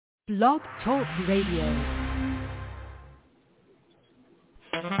Blog Talk Radio.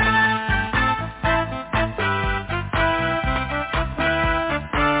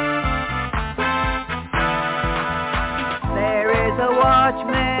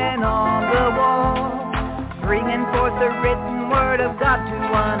 Watchman on the wall, bringing forth the written word of God to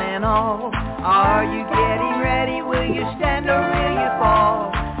one and all. Are you getting ready? Will you stand or will you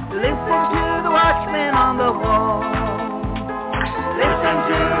fall? Listen to the watchman on the wall. Listen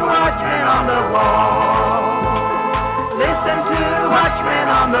to the watchman on the wall. Listen to the watchman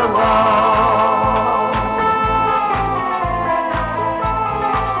on the wall.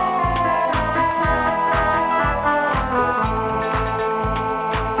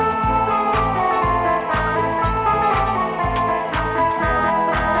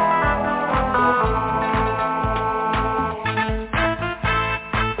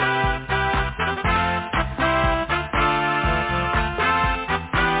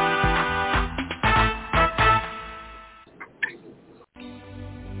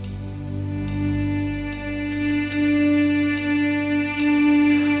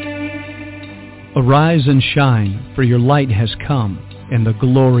 Arise and shine, for your light has come, and the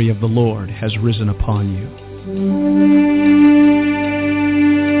glory of the Lord has risen upon you.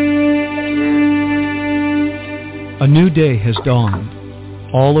 A new day has dawned.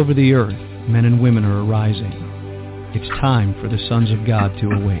 All over the earth, men and women are arising. It's time for the sons of God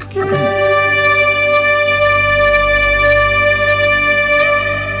to awake.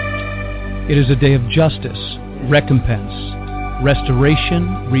 It is a day of justice, recompense,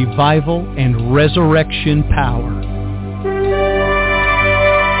 restoration, revival, and resurrection power.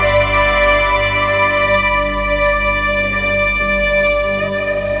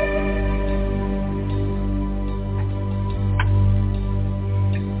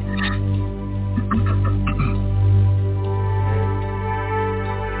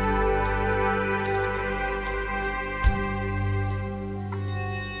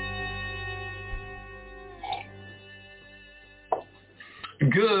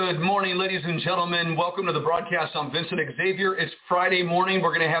 Good morning, ladies and gentlemen. Welcome to the broadcast. I'm Vincent Xavier. It's Friday morning.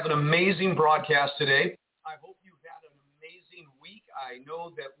 We're going to have an amazing broadcast today. I hope you've had an amazing week. I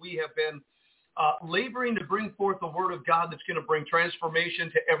know that we have been laboring to bring forth the word of God that's going to bring transformation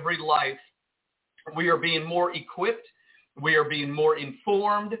to every life. We are being more equipped. We are being more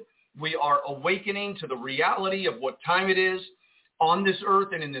informed. We are awakening to the reality of what time it is on this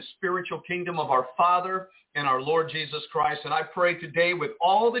earth and in the spiritual kingdom of our Father and our Lord Jesus Christ. And I pray today with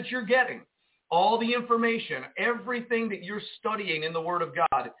all that you're getting, all the information, everything that you're studying in the Word of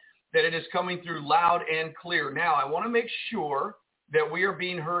God, that it is coming through loud and clear. Now, I want to make sure that we are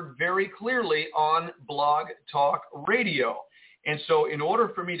being heard very clearly on Blog Talk Radio. And so in order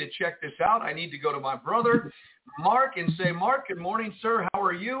for me to check this out, I need to go to my brother, Mark, and say, Mark, good morning, sir. How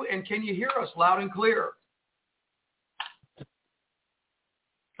are you? And can you hear us loud and clear?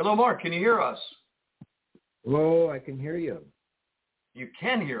 Hello, Mark. Can you hear us? Hello, I can hear you. You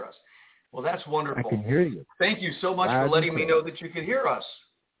can hear us. Well, that's wonderful. I can hear you. Thank you so much for letting me know that you could hear us.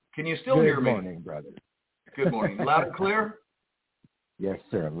 Can you still hear me? Good morning, brother. Good morning. Loud and clear? Yes,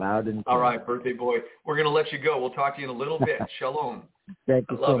 sir. Loud and clear. All right, birthday boy. We're going to let you go. We'll talk to you in a little bit. Shalom. Thank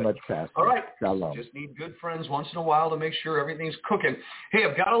you so much, Pastor. All right. Shalom. Just need good friends once in a while to make sure everything's cooking. Hey,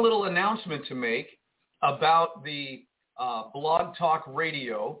 I've got a little announcement to make about the Blog Talk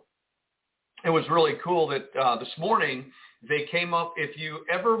Radio. It was really cool that this morning they came up, if you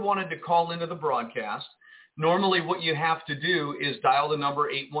ever wanted to call into the broadcast, normally what you have to do is dial the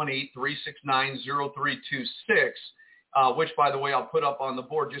number 818-369-0326, which, by the way, I'll put up on the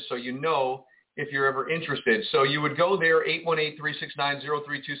board just so you know if you're ever interested. So you would go there,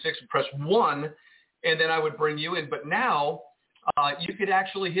 818-369-0326, and press 1, and then I would bring you in. But now you could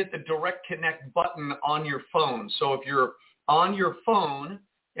actually hit the direct connect button on your phone. So if you're on your phone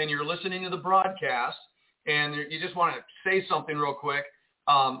and you're listening to the broadcast and you just want to say something real quick,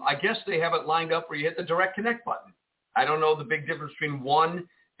 I guess they have it lined up where you hit the direct connect button. I don't know the big difference between one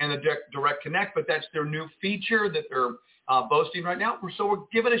and the direct connect, but that's their new feature that they're boasting right now. So we'll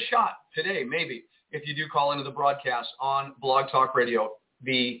give it a shot today, maybe, if you do call into the broadcast on Blog Talk Radio.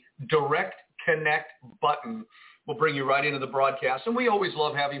 The direct connect button will bring you right into the broadcast. And we always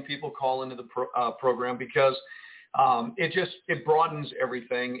love having people call into the program because it broadens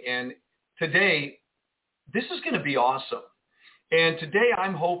everything. And today, this is going to be awesome. And today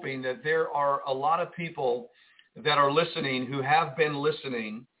I'm hoping that there are a lot of people that are listening who have been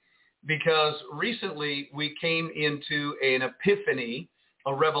listening, because recently we came into an epiphany,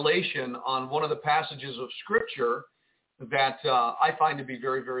 a revelation on one of the passages of Scripture that I find to be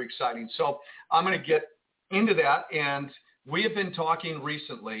very, very exciting. So I'm going to get into that, and We have been talking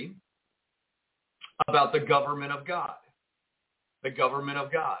recently about the government of God. The government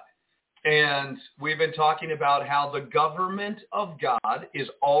of God. And we've been talking about how the government of God is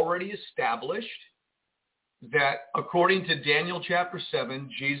already established, that according to Daniel chapter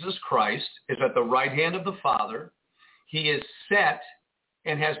 7, Jesus Christ is at the right hand of the Father. He is set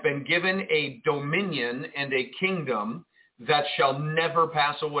and has been given a dominion and a kingdom that shall never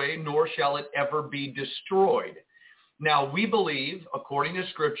pass away, nor shall it ever be destroyed. Now, we believe, according to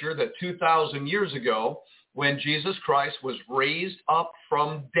Scripture, that 2,000 years ago, when Jesus Christ was raised up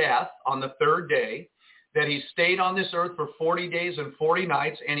from death on the third day, that he stayed on this earth for 40 days and 40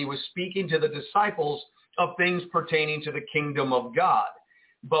 nights, and he was speaking to the disciples of things pertaining to the kingdom of God.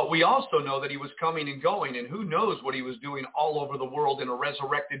 But we also know that he was coming and going, and who knows what he was doing all over the world in a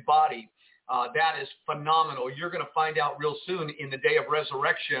resurrected body. That is phenomenal. You're going to find out real soon in the day of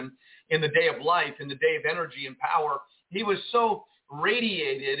resurrection, in the day of life, in the day of energy and power. He was so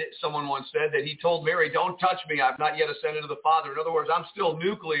radiated, someone once said, that he told Mary, don't touch me. I've not yet ascended to the Father. In other words, I'm still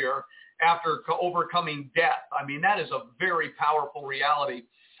nuclear after overcoming death. I mean, that is a very powerful reality.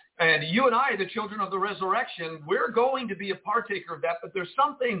 And you and I, the children of the resurrection, we're going to be a partaker of that. But there's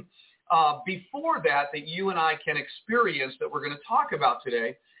something before that you and I can experience that we're going to talk about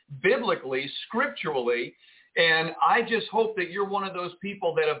today, biblically, scripturally. And I just hope that you're one of those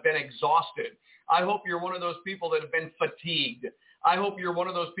people that have been exhausted. I hope you're one of those people that have been fatigued. I hope you're one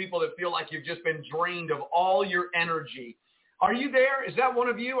of those people that feel like you've just been drained of all your energy. Are you there? Is that one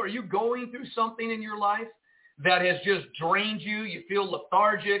of you? Are you going through something in your life that has just drained you? You feel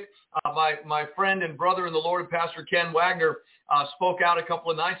lethargic. My friend and brother in the Lord, Pastor Ken Wagner, spoke out a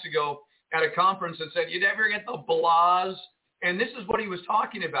couple of nights ago at a conference and said, you'd ever get the blahs? And this is what he was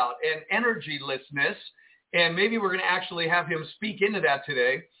talking about, an energylessness. And maybe we're going to actually have him speak into that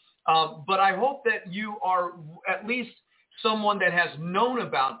today. But I hope that you are at least someone that has known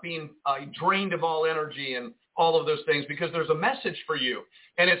about being drained of all energy and all of those things, because there's a message for you.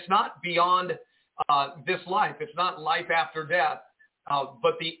 And it's not beyond this life. It's not life after death.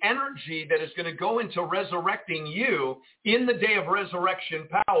 But the energy that is going to go into resurrecting you in the day of resurrection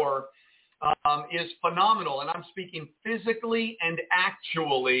power is phenomenal. And I'm speaking physically and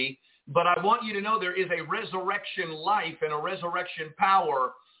actually. But I want you to know there is a resurrection life and a resurrection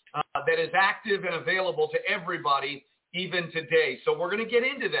power that is active and available to everybody even today. So we're going to get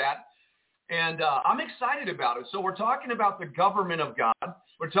into that. And I'm excited about it. So we're talking about the government of God.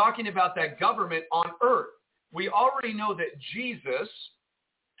 We're talking about that government on earth. We already know that Jesus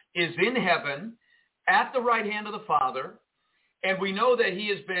is in heaven at the right hand of the Father. And we know that he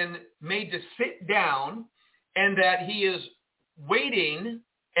has been made to sit down and that he is waiting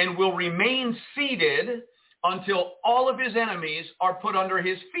and will remain seated until all of his enemies are put under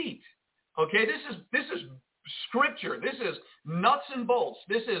his feet. Okay, this is scripture. This is nuts and bolts.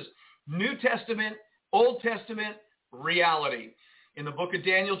 This is New Testament, Old Testament reality. In the book of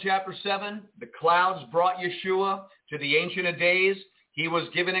Daniel chapter 7, the clouds brought Yeshua to the Ancient of Days. He was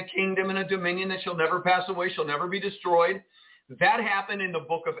given a kingdom and a dominion that shall never pass away, shall never be destroyed. That happened in the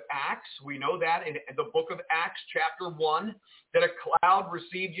book of Acts. We know that in the book of Acts chapter 1, that a cloud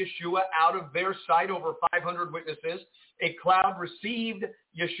received Yeshua out of their sight, over 500 witnesses. A cloud received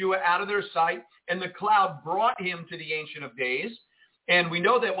Yeshua out of their sight, and the cloud brought him to the Ancient of Days. And we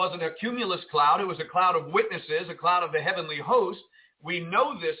know that wasn't a cumulus cloud. It was a cloud of witnesses, a cloud of the heavenly host. We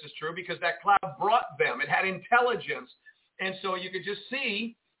know this is true because that cloud brought them. It had intelligence. And so you could just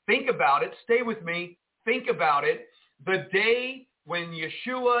see, think about it, stay with me, think about it. The day when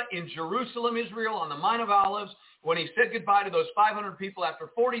Yeshua in Jerusalem, Israel, on the Mount of Olives, when he said goodbye to those 500 people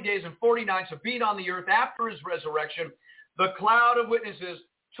after 40 days and 40 nights of being on the earth after his resurrection, the cloud of witnesses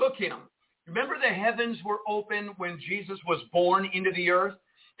took him. Remember the heavens were open when Jesus was born into the earth,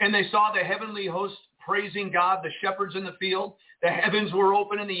 and they saw the heavenly host praising God, the shepherds in the field. The heavens were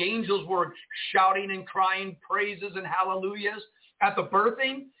open and the angels were shouting and crying praises and hallelujahs at the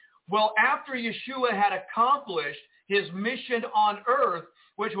birthing. Well, after Yeshua had accomplished his mission on earth,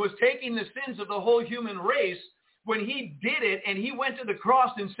 which was taking the sins of the whole human race, when he did it and he went to the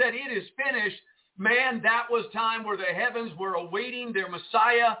cross and said, it is finished, man, that was time where the heavens were awaiting their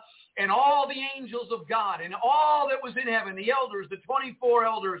Messiah, and all the angels of God and all that was in heaven, the elders, the 24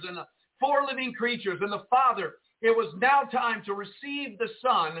 elders and the 4 living creatures and the Father. It was now time to receive the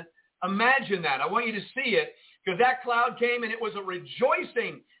Son. Imagine that. I want you to see it, because that cloud came and it was a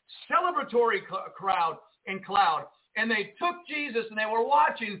rejoicing, celebratory crowd and cloud. And they took Jesus and they were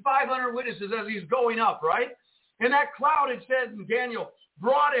watching 500 witnesses as he's going up, right? And that cloud, it said in Daniel,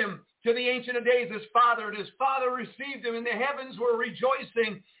 brought him to the Ancient of Days, his Father, and his Father received him, and the heavens were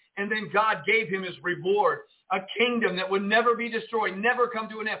rejoicing. And then God gave him his reward. a kingdom that would never be destroyed, never come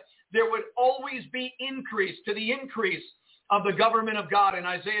to an end. There would always be increase to the increase of the government of God. In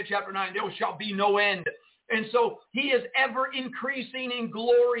Isaiah chapter 9, there shall be no end. And so he is ever increasing in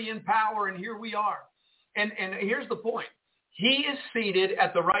glory and power, and here we are. And here's the point. He is seated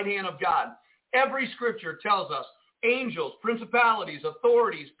at the right hand of God. Every scripture tells us angels, principalities,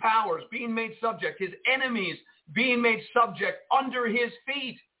 authorities, powers being made subject, his enemies being made subject under his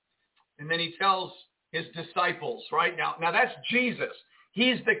feet. And then he tells his disciples, right? Now that's Jesus.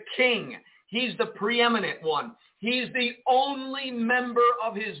 He's the king. He's the preeminent one. He's the only member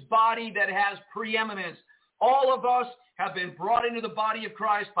of his body that has preeminence. All of us have been brought into the body of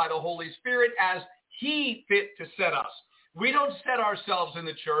Christ by the Holy Spirit as he fit to set us. We don't set ourselves in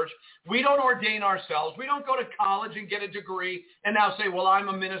the church. We don't ordain ourselves. We don't go to college and get a degree and now say, well, I'm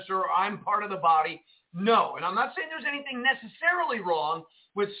a minister or I'm part of the body. No, and I'm not saying there's anything necessarily wrong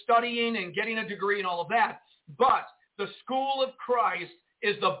with studying and getting a degree and all of that, but the school of Christ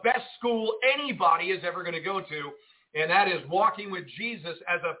is the best school anybody is ever going to go to, and that is walking with Jesus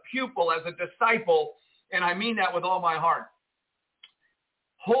as a pupil, as a disciple, and I mean that with all my heart.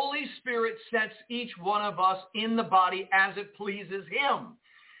 Holy Spirit sets each one of us in the body as it pleases him.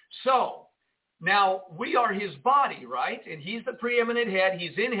 So now we are his body, right? And he's the preeminent head.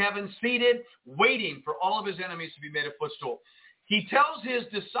 He's in heaven, seated, waiting for all of his enemies to be made a footstool. He tells his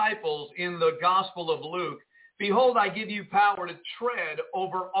disciples in the Gospel of Luke, behold, I give you power to tread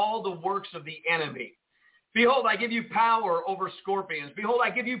over all the works of the enemy. Behold, I give you power over scorpions. Behold, I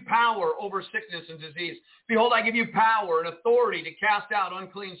give you power over sickness and disease. Behold, I give you power and authority to cast out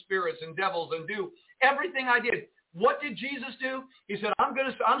unclean spirits and devils and do everything I did. What did Jesus do? He said,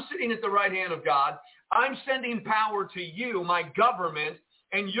 I'm sitting at the right hand of God. I'm sending power to you, my government,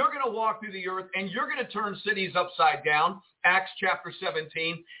 and you're going to walk through the earth and you're going to turn cities upside down. Acts chapter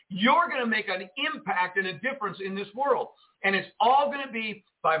 17. You're going to make an impact and a difference in this world. And it's all going to be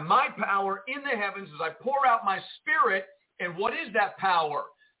by my power in the heavens as I pour out my Spirit. And what is that power?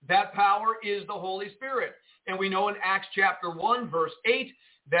 That power is the Holy Spirit. And we know in Acts chapter 1, verse 8,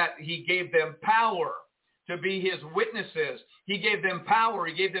 that he gave them power to be his witnesses. He gave them power.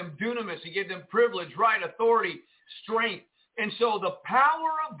 He gave them dunamis. He gave them privilege, right, authority, strength. And so the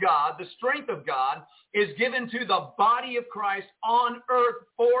power of God, the strength of God, is given to the body of Christ on earth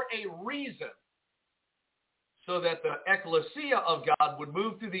for a reason, so that the ecclesia of God would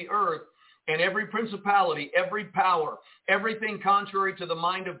move through the earth, and every principality, every power, everything contrary to the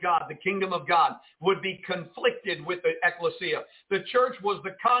mind of God, the kingdom of God, would be conflicted with the ecclesia. The church was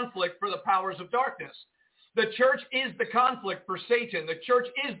the conflict for the powers of darkness. The church is the conflict for Satan. The church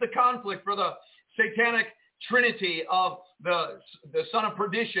is the conflict for the satanic trinity of the son of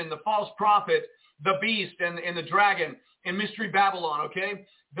perdition, the false prophet, the beast, and the dragon, and Mystery Babylon, okay?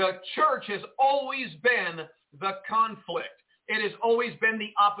 The church has always been the conflict. It has always been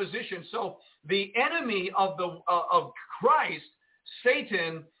the opposition. So the enemy of Christ,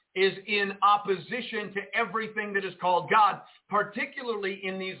 Satan, is in opposition to everything that is called God, particularly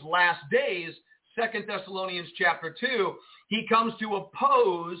in these last days. 2 Thessalonians chapter 2, he comes to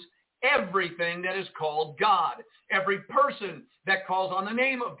oppose everything that is called God. Every person that calls on the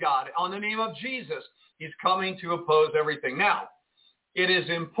name of God, on the name of Jesus, he's coming to oppose everything. Now, it is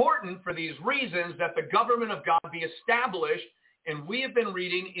important for these reasons that the government of God be established, and we have been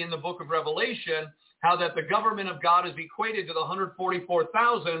reading in the book of Revelation how that the government of God is equated to the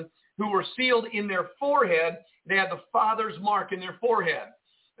 144,000 who were sealed in their forehead. They had the Father's mark in their forehead,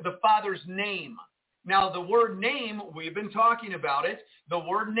 the Father's name. Now, the word name, we've been talking about it. The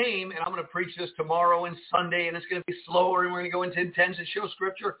word name, and I'm going to preach this tomorrow and Sunday, and it's going to be slower, and we're going to go into intense and show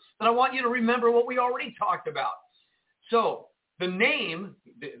scripture. But I want you to remember what we already talked about. So the name,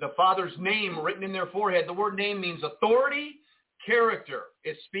 the Father's name written in their forehead, the word name means authority, character.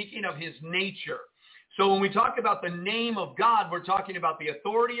 It's speaking of his nature. So when we talk about the name of God, we're talking about the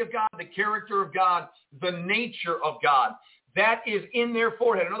authority of God, the character of God, the nature of God. That is in their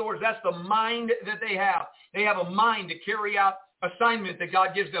forehead. In other words, that's the mind that they have. They have a mind to carry out assignment that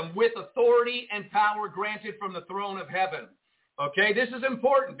God gives them with authority and power granted from the throne of heaven. Okay, this is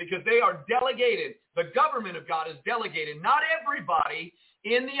important because they are delegated. The government of God is delegated. Not everybody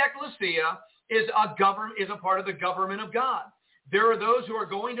in the ecclesia is a part of the government of God. There are those who are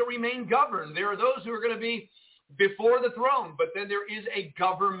going to remain governed. There are those who are going to be before the throne, but then there is a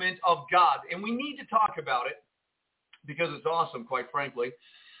government of God. And we need to talk about it, because it's awesome, quite frankly.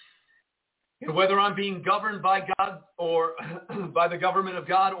 And whether I'm being governed by God or by the government of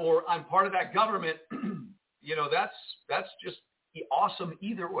God, or I'm part of that government, that's just awesome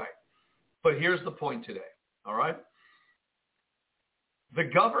either way. But here's the point today, all right? The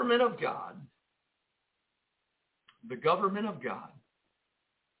government of God the government of God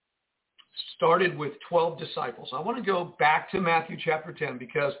started with 12 disciples. I want to go back to Matthew chapter 10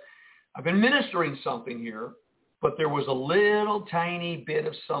 because I've been ministering something here, but there was a little tiny bit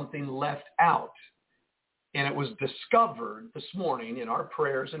of something left out. And it was discovered this morning in our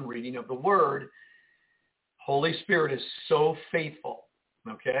prayers and reading of the Word. Holy Spirit is so faithful.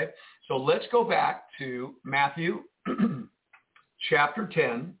 Okay? So let's go back to Matthew chapter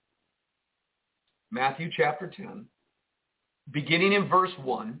 10. Matthew chapter 10, beginning in verse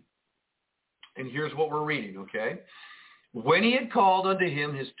 1. And here's what we're reading, okay? When he had called unto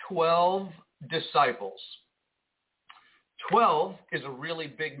him his 12 disciples. 12 is a really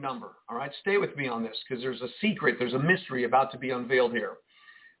big number, all right? Stay with me on this because there's a secret, there's a mystery about to be unveiled here,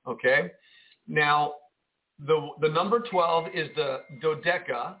 okay? Now, the number 12 is the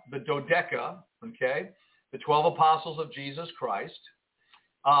dodeca, okay? The 12 apostles of Jesus Christ.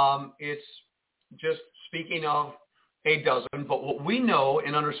 It's just speaking of a dozen, but what we know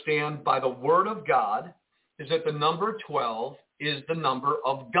and understand by the Word of God is that the number 12 is the number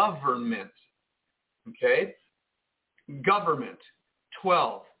of government, okay? Government,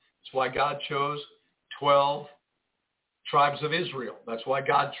 12. That's why God chose 12 tribes of Israel. That's why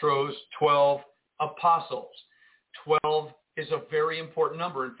God chose 12 apostles. 12 is a very important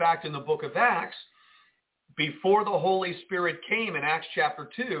number. In fact, in the book of Acts, before the Holy Spirit came in Acts chapter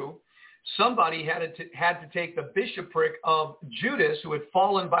 2, somebody had to take the bishopric of Judas, who had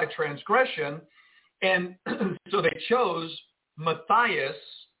fallen by transgression, and so they chose Matthias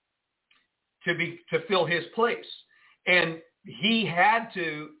to fill his place. And he had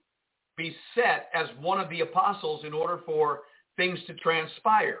to be set as one of the apostles in order for things to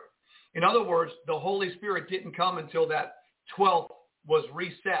transpire. In other words, the Holy Spirit didn't come until that 12th was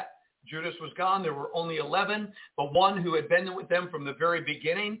reset. Judas was gone. There were only 11, but one who had been with them from the very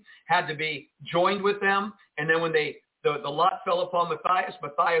beginning had to be joined with them. And then when the lot fell upon Matthias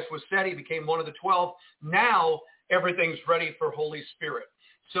was set. He became one of the 12. Now everything's ready for Holy Spirit.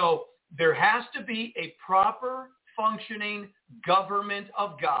 So there has to be a proper functioning government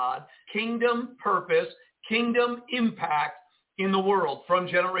of God, kingdom purpose, kingdom impact in the world from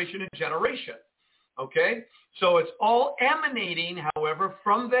generation to generation. Okay? So it's all emanating, however,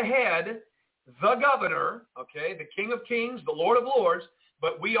 from the head, the governor, okay, the King of Kings, the Lord of Lords,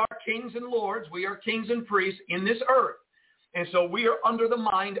 but we are kings and lords, we are kings and priests in this earth. And so we are under the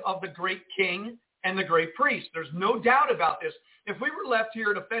mind of the great king and the great priest. There's no doubt about this. If we were left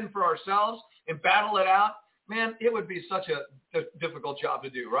here to fend for ourselves and battle it out, man, it would be such a difficult job to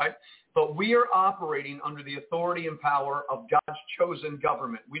do, right? But we are operating under the authority and power of God's chosen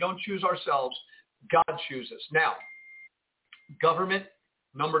government. We don't choose ourselves. God chooses. Now, government,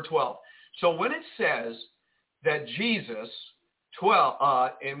 number 12. So when it says that Jesus,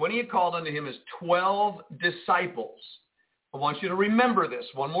 12, and when he had called unto him his 12 disciples, I want you to remember this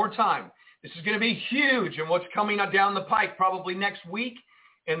one more time. This is going to be huge in what's coming down the pike probably next week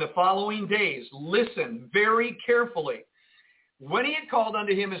and the following days. Listen very carefully. When he had called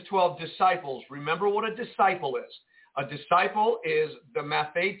unto him his 12 disciples, remember what a disciple is. A disciple is the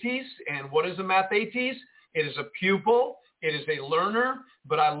mathetes, and what is a mathetes? It is a pupil. It is a learner,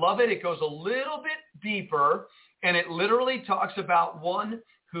 but I love it. It goes a little bit deeper, and it literally talks about one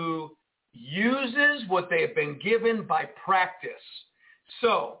who uses what they have been given by practice.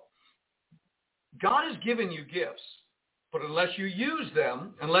 So God has given you gifts, but unless you use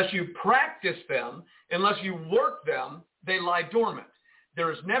them, unless you practice them, unless you work them, they lie dormant.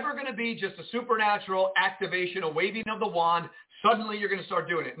 There is never going to be just a supernatural activation, a waving of the wand. Suddenly you're going to start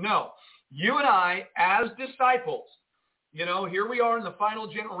doing it. No. You and I, as disciples, here we are in the final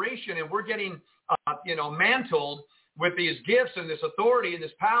generation, and we're getting, mantled with these gifts and this authority and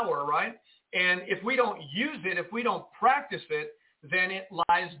this power, right? And if we don't use it, if we don't practice it, then it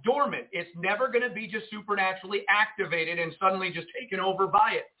lies dormant. It's never going to be just supernaturally activated and suddenly just taken over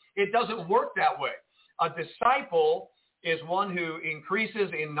by it. It doesn't work that way. A disciple is one who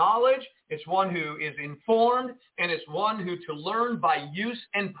increases in knowledge, it's one who is informed, and it's one who to learn by use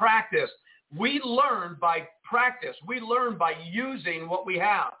and practice. We learn by practice. We learn by using what we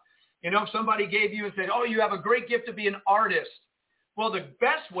have. If somebody gave you and said, oh, you have a great gift to be an artist. Well, the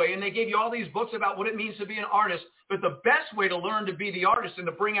best way, and they gave you all these books about what it means to be an artist, but the best way to learn to be the artist and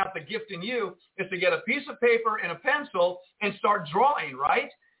to bring out the gift in you is to get a piece of paper and a pencil and start drawing, right?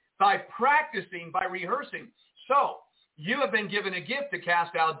 By practicing, by rehearsing. So, you have been given a gift to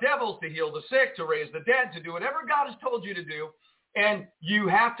cast out devils, to heal the sick, to raise the dead, to do whatever God has told you to do, and you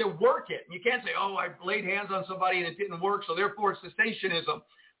have to work it. You can't say, oh, I laid hands on somebody and it didn't work, so therefore it's cessationism.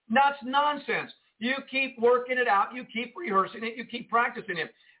 That's nonsense. You keep working it out. You keep rehearsing it. You keep practicing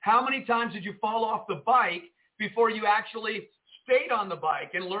it. How many times did you fall off the bike before you actually stayed on the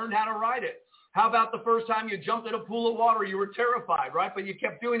bike and learned how to ride it? How about the first time you jumped in a pool of water? You were terrified, right? But you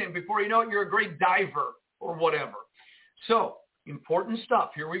kept doing it. And before you know it, you're a great diver or whatever. So important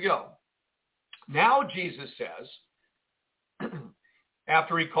stuff. Here we go. Now Jesus says,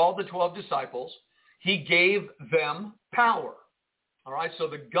 after he called the 12 disciples, he gave them power. All right, so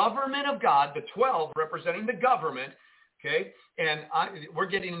the government of God, the 12 representing the government, okay, and we're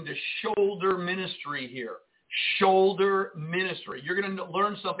getting into shoulder ministry here. Shoulder ministry. You're going to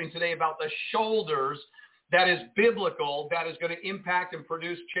learn something today about the shoulders that is biblical, that is going to impact and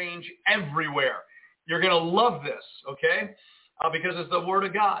produce change everywhere. You're going to love this, okay, because it's the Word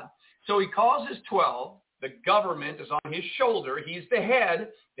of God. So he calls his 12. The government is on his shoulder. He's the head.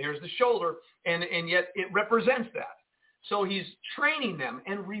 There's the shoulder, and yet it represents that. So he's training them.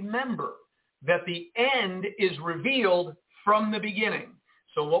 And remember that the end is revealed from the beginning.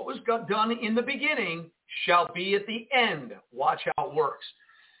 So what was done in the beginning shall be at the end. Watch how it works.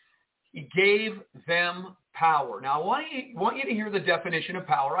 He gave them power. Now, I want you to hear the definition of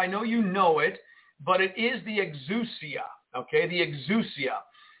power. I know you know it, but it is the exousia, okay, the exousia.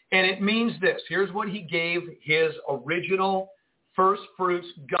 And it means this. Here's what he gave his original first fruits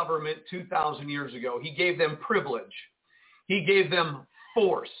government 2,000 years ago. He gave them privilege. He gave them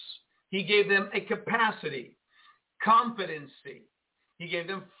force. He gave them a capacity, competency. He gave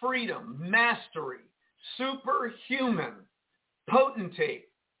them freedom, mastery, superhuman, potentate,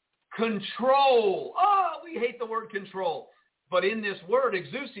 control. Oh, we hate the word control. But in this word,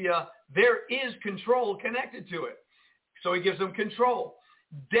 exousia, there is control connected to it. So he gives them control.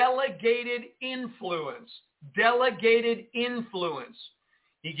 Delegated influence. Delegated influence.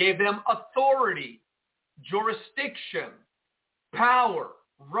 He gave them authority, jurisdiction, power,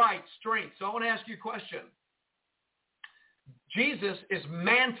 right, strength. So I want to ask you a question. Jesus is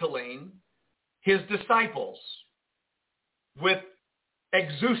mantling his disciples with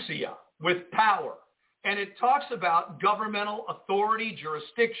exousia, with power. And it talks about governmental authority,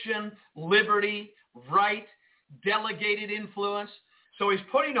 jurisdiction, liberty, right, delegated influence. So he's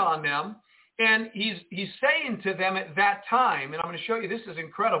putting on them, and he's saying to them at that time, and I'm going to show you, this is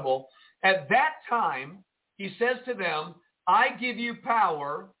incredible. At that time, he says to them, I give you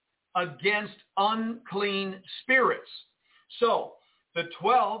power against unclean spirits. So the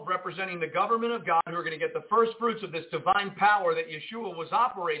 12 representing the government of God who are going to get the first fruits of this divine power that Yeshua was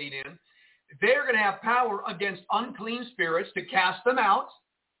operating in, they're going to have power against unclean spirits to cast them out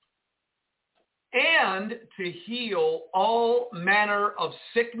and to heal all manner of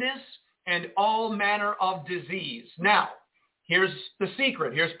sickness and all manner of disease. Now, here's the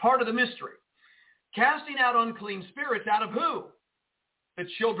secret. Here's part of the mystery. Casting out unclean spirits out of who? The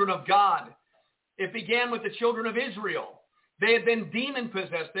children of God. It began with the children of Israel. They had been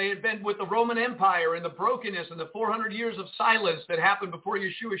demon-possessed. They had been with the Roman Empire and the brokenness and the 400 years of silence that happened before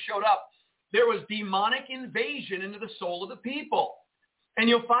Yeshua showed up. There was demonic invasion into the soul of the people. And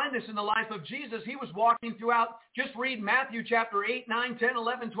you'll find this in the life of Jesus. He was walking throughout, just read Matthew chapter 8, 9, 10,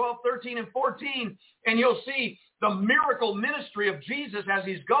 11, 12, 13, and 14, and you'll see the miracle ministry of Jesus as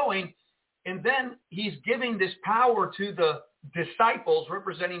he's going. And then he's giving this power to the disciples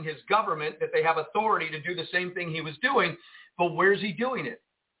representing his government, that they have authority to do the same thing he was doing. But where's he doing it?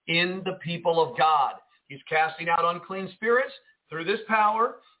 In the people of God. He's casting out unclean spirits through this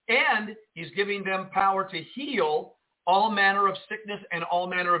power, and he's giving them power to heal all manner of sickness and all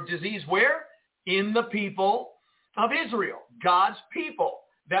manner of disease. Where? In the people of Israel, God's people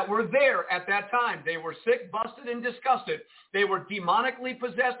that were there at that time. They were sick, busted, and disgusted. They were demonically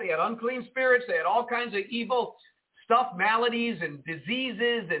possessed. They had unclean spirits. They had all kinds of evil stuff, maladies and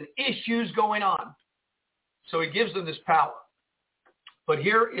diseases and issues going on. So he gives them this power. But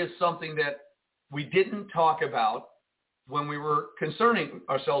here is something that we didn't talk about when we were concerning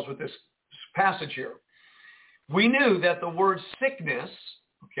ourselves with this passage here. We knew that the word sickness,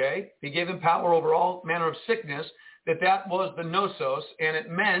 okay, he gave them power over all manner of sickness, that was the nosos, and it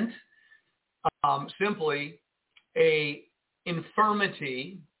meant simply a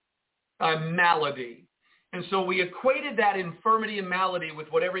infirmity, a malady. And so we equated that infirmity and malady with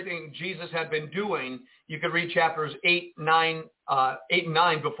what everything Jesus had been doing. You could read chapters 8 and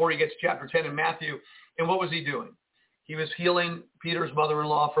 9 before he gets to chapter 10 in Matthew. And what was he doing? He was healing Peter's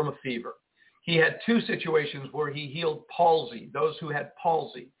mother-in-law from a fever. He had two situations where he healed palsy, those who had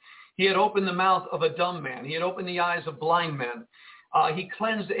palsy. He had opened the mouth of a dumb man. He had opened the eyes of blind men. He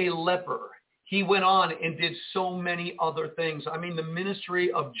cleansed a leper. He went on and did so many other things. I mean, the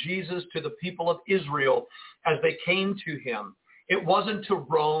ministry of Jesus to the people of Israel as they came to him It wasn't to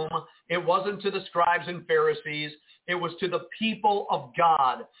Rome. It wasn't to the scribes and Pharisees. It was to the people of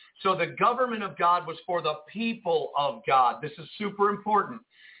God. So the government of God was for the people of God. This is super important.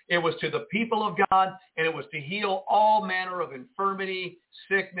 It was to the people of God, and it was to heal all manner of infirmity,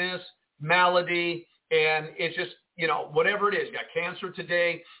 sickness, malady, and it's just, whatever it is. You got cancer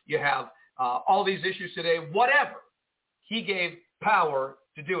today. You have all these issues today. Whatever. He gave power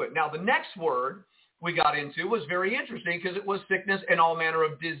to do it. Now, the next word we got into was very interesting because it was sickness and all manner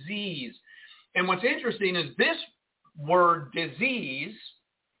of disease. And what's interesting is this word disease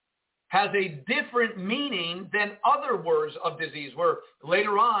has a different meaning than other words of disease, where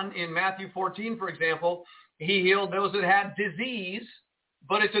later on in Matthew 14, for example, he healed those that had disease,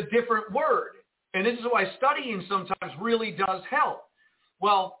 but it's a different word. And this is why studying sometimes really does help.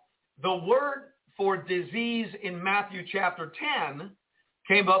 Well, the word for disease in Matthew chapter 10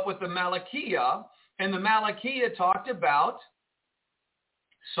 came up with the Malakia, and the Malakia talked about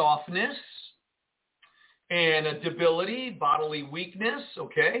softness and a debility, bodily weakness,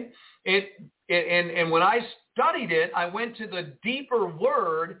 okay? And when I studied it, I went to the deeper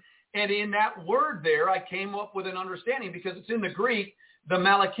word, and in that word there, I came up with an understanding because it's in the Greek. The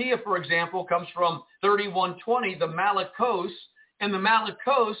Malakia, for example, comes from 3120, the Malakos, and the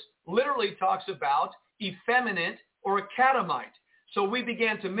Malakos literally talks about effeminate or a catamite. So we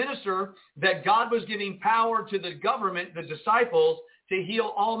began to minister that God was giving power to the government, the disciples, to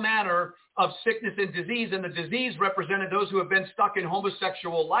heal all manner of sickness and disease. And the disease represented those who have been stuck in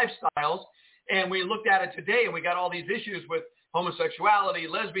homosexual lifestyles. And we looked at it today, and we got all these issues with homosexuality,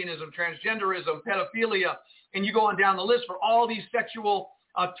 lesbianism, transgenderism, pedophilia. And you go on down the list for all these sexual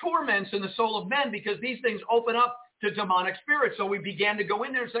torments in the soul of men, because these things open up to demonic spirits. So we began to go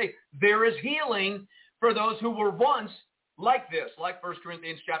in there and say, there is healing for those who were once like this, like 1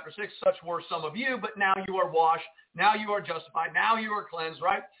 Corinthians chapter 6, such were some of you, but now you are washed, now you are justified, now you are cleansed,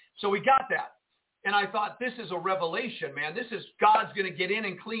 right? So we got that. And I thought, this is a revelation, man. This is God's going to get in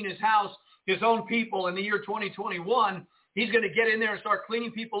and clean his house, his own people in the year 2021. He's going to get in there and start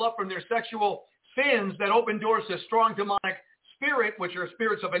cleaning people up from their sexual sins that open doors to strong demonic spirit, which are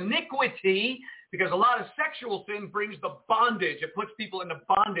spirits of iniquity, because a lot of sexual sin brings the bondage. It puts people into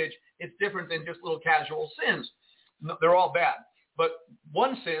bondage. It's different than just little casual sins. No, they're all bad. But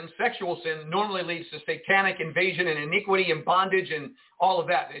one sin, sexual sin, normally leads to satanic invasion and iniquity and bondage and all of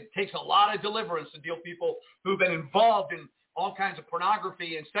that. It takes a lot of deliverance to deal with people who've been involved in all kinds of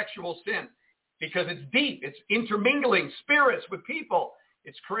pornography and sexual sin, because it's deep. It's intermingling spirits with people.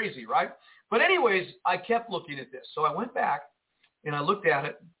 It's crazy, right? But anyways, I kept looking at this. So I went back and I looked at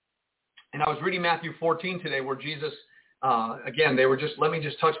it, and I was reading Matthew 14 today, where Jesus, again, they were just, let me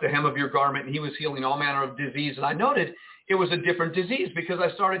just touch the hem of your garment. And he was healing all manner of disease. And I noted it was a different disease, because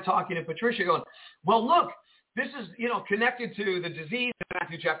I started talking to Patricia going, well, look, this is, connected to the disease in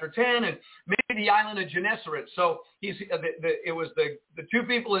Matthew chapter 10 and maybe the island of Gennesaret. So it was the two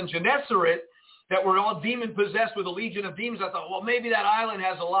people in Gennesaret that were all demon-possessed with a legion of demons. I thought, well, maybe that island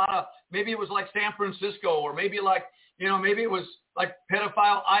has a lot of, maybe it was like San Francisco, or maybe like, maybe it was like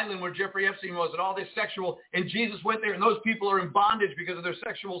Pedophile Island where Jeffrey Epstein was, and all this sexual, and Jesus went there, and those people are in bondage because of their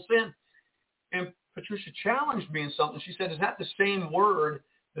sexual sin. And Patricia challenged me in something. She said, is that the same word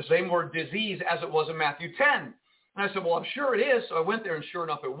disease, as it was in Matthew 10? And I said, well, I'm sure it is. So I went there, and sure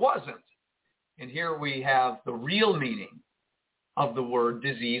enough, it wasn't. And here we have the real meaning of the word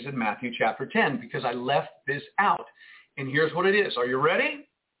disease in Matthew chapter 10, because I left this out. And here's what it is. Are you ready?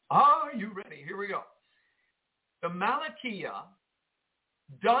 Are you ready? Here we go. The Malakia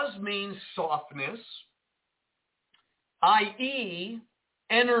does mean softness, i.e.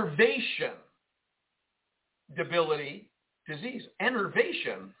 enervation, debility, disease.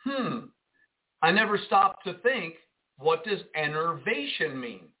 Enervation. I never stopped to think, what does enervation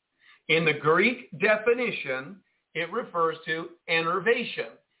mean? In the Greek definition, it refers to enervation,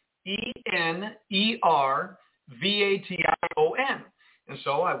 enervation. And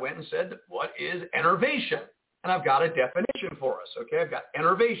so I went and said, what is enervation? And I've got a definition for us, okay? I've got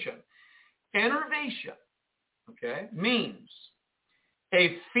enervation. Enervation, okay, means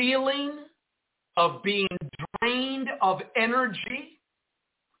a feeling of being drained of energy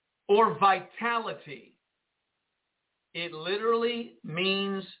or vitality. It literally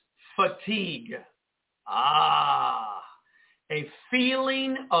means fatigue. A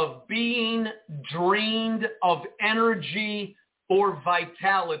feeling of being drained of energy or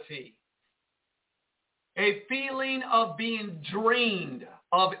vitality. A feeling of being drained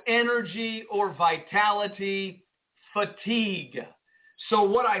of energy or vitality, fatigue. So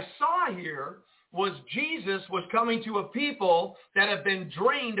what I saw here was Jesus was coming to a people that have been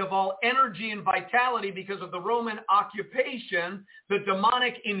drained of all energy and vitality because of the Roman occupation, the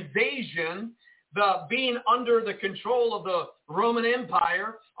demonic invasion, the being under the control of the Roman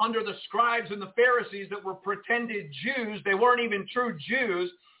Empire, under the scribes and the Pharisees that were pretended Jews. They weren't even true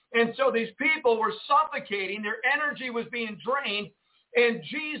Jews. And so these people were suffocating. Their energy was being drained. And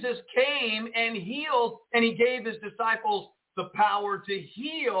Jesus came and healed, and he gave his disciples the power to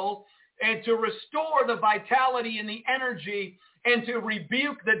heal and to restore the vitality and the energy and to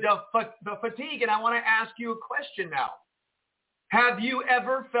rebuke the fatigue. And I want to ask you a question now. Have you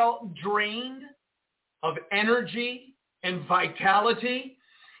ever felt drained of energy and vitality?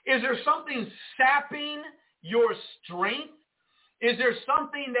 Is there something sapping your strength? Is there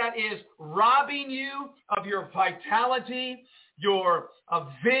something that is robbing you of your vitality, your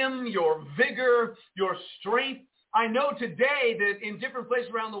vim, your vigor, your strength? I know today that in different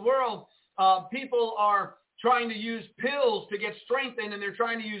places around the world, people are trying to use pills to get strengthened, and they're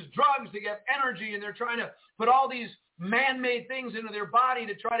trying to use drugs to get energy, and they're trying to put all these man-made things into their body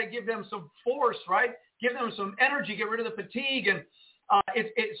to try to give them some force, right? Give them some energy, get rid of the fatigue. And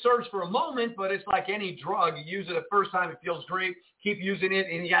it serves for a moment, but it's like any drug. You use it the first time, it feels great. Keep using it,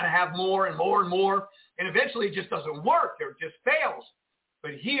 and you got to have more and more and more. And eventually it just doesn't work. It just fails.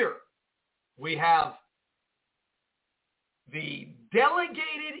 But here we have the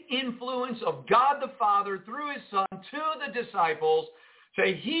delegated influence of God the Father through his Son to the disciples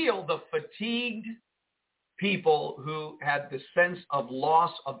to heal the fatigued people who had the sense of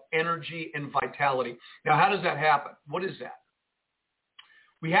loss of energy and vitality. Now, how does that happen? What is that?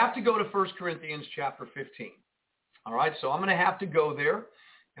 We have to go to 1 Corinthians chapter 15. All right, so I'm going to have to go there,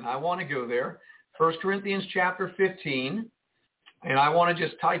 and I want to go there. 1 Corinthians chapter 15, and I want to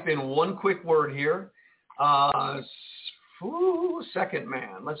just type in one quick word here. Second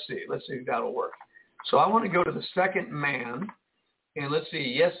man. Let's see if that'll work. So I want to go to the second man, and let's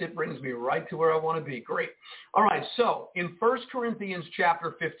see. Yes, it brings me right to where I want to be. Great. All right, so in 1 Corinthians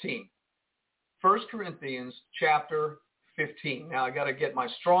chapter 15, 1 Corinthians chapter 15. Now I got to get my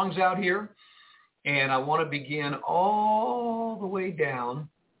Strongs out here, and I want to begin all the way down,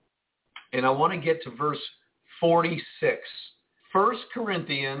 and I want to get to verse 46. 1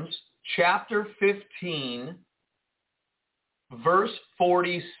 Corinthians chapter 15, verse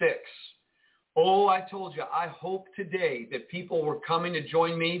 46. Oh, I told you, I hope today that people were coming to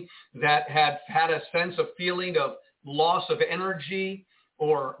join me that had had a sense of feeling of loss of energy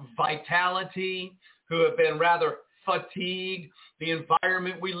or vitality, who have been rather fatigued. The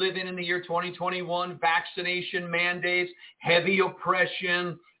environment we live in the year 2021, vaccination mandates, heavy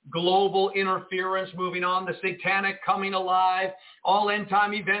oppression, global interference moving on, the satanic coming alive, all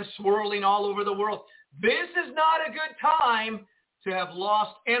end-time events swirling all over the world. This is not a good time to have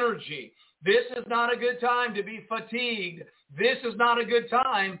lost energy. This is not a good time to be fatigued. This is not a good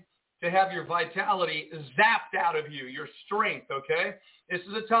time to have your vitality zapped out of you, your strength, okay? This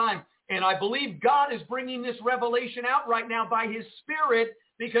is a time. And I believe God is bringing this revelation out right now by his Spirit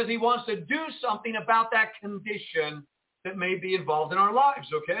because he wants to do something about that condition that may be involved in our lives,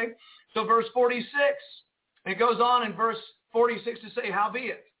 okay? So verse 46, it goes on in verse 46 to say,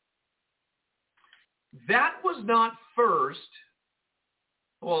 howbeit, that was not first.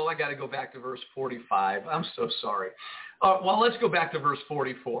 Well, I got to go back to verse 45. I'm so sorry. Well, let's go back to verse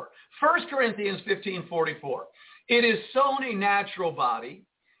 44. 1 Corinthians 15:44. It is sown a natural body.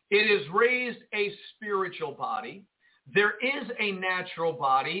 It is raised a spiritual body. There is a natural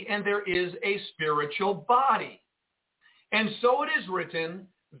body and there is a spiritual body. And so it is written,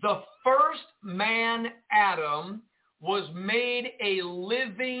 the first man, Adam, was made a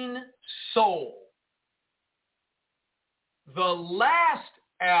living soul. The last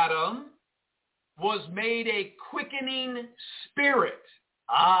Adam was made a quickening spirit.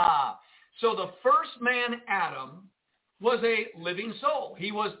 So the first man, Adam, was a living soul.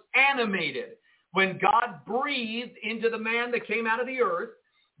 He was animated. When God breathed into the man that came out of the earth,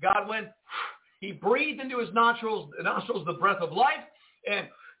 God went, he breathed into his nostrils the breath of life, and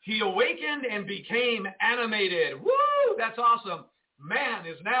he awakened and became animated. Woo! That's awesome. Man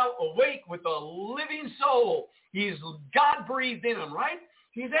is now awake with a living soul. God breathed in him, right?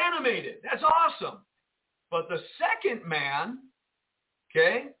 He's animated. That's awesome. But the second man,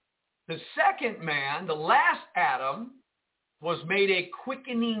 okay, the last Adam, was made a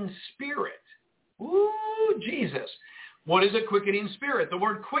quickening spirit. Ooh, Jesus. What is a quickening spirit? The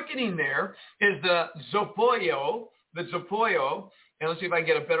word quickening there is the zopoio, and let's see if I can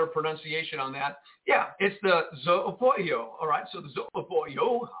get a better pronunciation on that. Yeah, it's the zopoio. All right, so the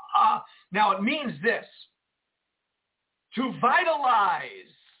zopoio. Now it means this: to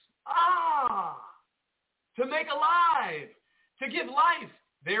vitalize, To make alive, to give life.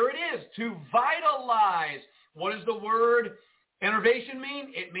 There it is, to vitalize. What does the word enervation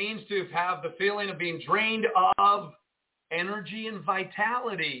mean? It means to have the feeling of being drained of energy and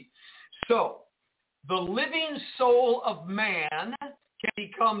vitality. So, the living soul of man can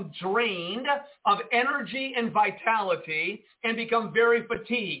become drained of energy and vitality and become very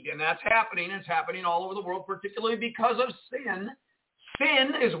fatigued. And that's happening. It's happening all over the world, particularly because of sin.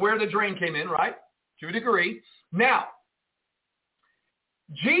 Sin is where the drain came in, right? To a degree. Now,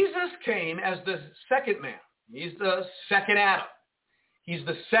 Jesus came as the second man. He's the second Adam. He's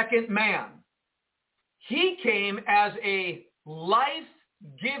the second man. He came as a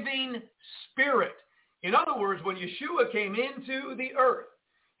life-giving spirit. In other words, when Yeshua came into the earth,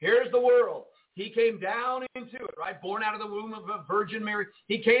 here's the world. He came down into it, right? Born out of the womb of a Virgin Mary.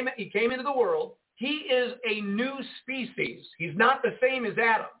 He came into the world. He is a new species. He's not the same as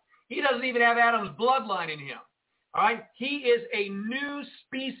Adam. He doesn't even have Adam's bloodline in him. All right? He is a new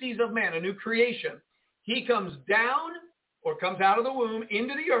species of man, a new creation. He comes down or comes out of the womb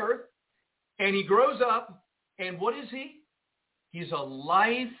into the earth, and he grows up. And what is he? He's a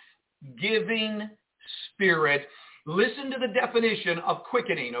life-giving spirit. Listen to the definition of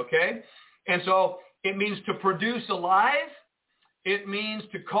quickening, okay? And so it means to produce alive. It means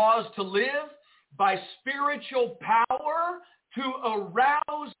to cause to live by spiritual power, to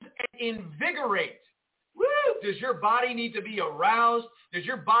arouse and invigorate. Woo! Does your body need to be aroused? Does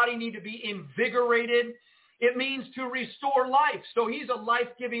your body need to be invigorated? It means to restore life. So he's a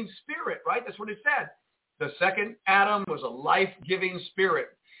life-giving spirit, right? That's what it said. The second Adam was a life-giving spirit.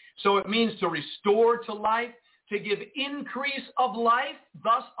 So it means to restore to life, to give increase of life,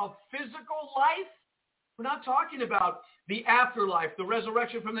 thus of physical life. We're not talking about the afterlife, the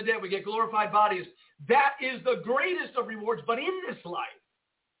resurrection from the dead. We get glorified bodies. That is the greatest of rewards. But in this life,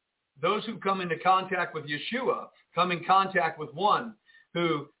 those who come into contact with Yeshua come in contact with one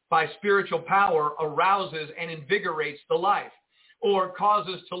who, by spiritual power, arouses and invigorates the life, or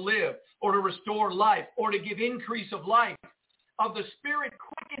causes to live, or to restore life, or to give increase of life, of the Spirit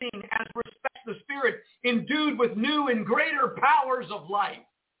quickening as respects the Spirit, endued with new and greater powers of life.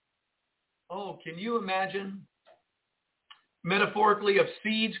 Oh, can you imagine? Metaphorically, of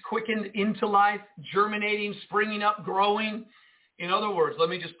seeds quickened into life, germinating, springing up, growing. In other words, let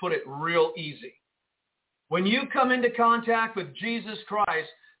me just put it real easy. When you come into contact with Jesus Christ,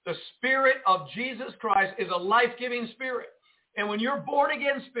 the Spirit of Jesus Christ is a life-giving spirit. And when you're born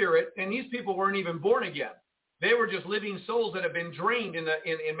again spirit, and these people weren't even born again, they were just living souls that have been drained in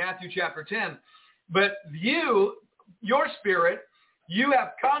Matthew chapter 10. But your spirit, you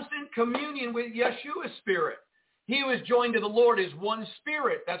have constant communion with Yeshua's spirit. He who is joined to the Lord is one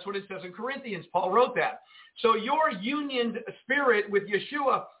spirit. That's what it says in Corinthians. Paul wrote that. So your unioned spirit with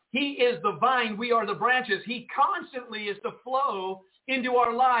Yeshua, he is the vine, we are the branches. He constantly is to flow into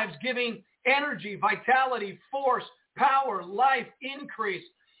our lives, giving energy, vitality, force, power, life, increase.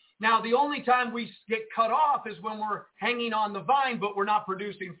 Now, the only time we get cut off is when we're hanging on the vine, but we're not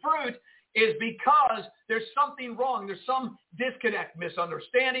producing fruit, is because there's something wrong. There's some disconnect,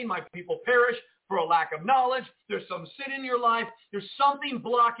 misunderstanding. My people perish for a lack of knowledge. There's some sin in your life. There's something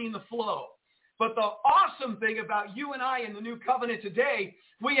blocking the flow. But the awesome thing about you and I in the new covenant today,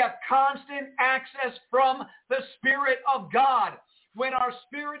 we have constant access from the Spirit of God. When our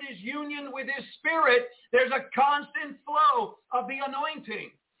spirit is union with his spirit, there's a constant flow of the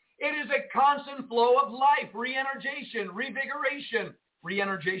anointing. It is a constant flow of life, re-energization, revigoration.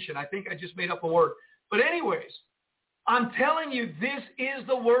 Re-energization, I think I just made up a word. But anyways, I'm telling you, this is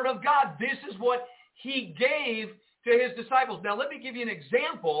the word of God. This is what he gave to his disciples. Now, let me give you an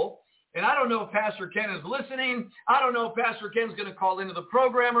example. And I don't know if Pastor Ken is listening. I don't know if Pastor Ken's going to call into the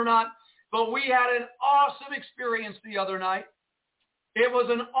program or not. But we had an awesome experience the other night. It was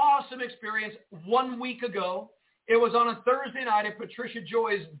an awesome experience 1 week ago. It was on a Thursday night at Patricia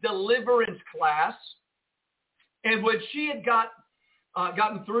Joy's deliverance class. And when she had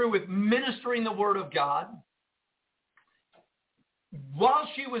gotten through with ministering the word of God, while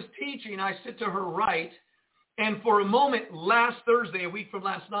she was teaching, I sit to her right. And for a moment last Thursday, a week from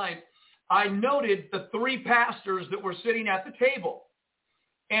last night, I noted the three pastors that were sitting at the table.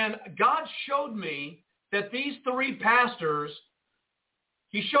 And God showed me that these three pastors,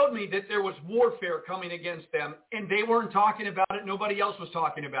 he showed me that there was warfare coming against them, and they weren't talking about it. Nobody else was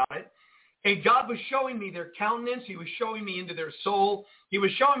talking about it. And God was showing me their countenance. He was showing me into their soul. He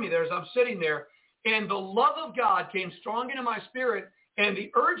was showing me there as I'm sitting there. And the love of God came strong into my spirit, and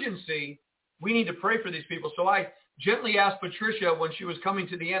the urgency, we need to pray for these people. So I gently asked Patricia when she was coming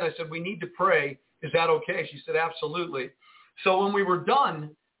to the end, I said, we need to pray. Is that okay? She said, absolutely. So when we were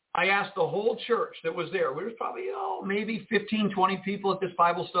done, I asked the whole church that was there. We were probably, maybe 15, 20 people at this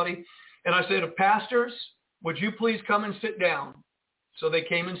Bible study. And I said, pastors, would you please come and sit down? So they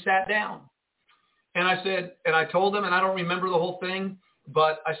came and sat down. And I said, and I told them, and I don't remember the whole thing,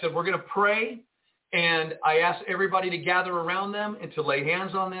 but I said, we're going to pray. And I asked everybody to gather around them and to lay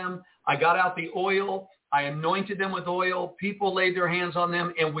hands on them. I got out the oil. I anointed them with oil. People laid their hands on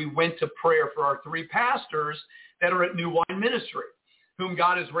them, and we went to prayer for our 3 pastors that are at New Wine Ministry, whom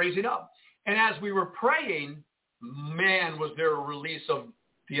God is raising up. And as we were praying, man, was there a release of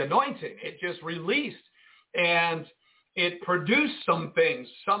the anointing. It just released, and it produced some things,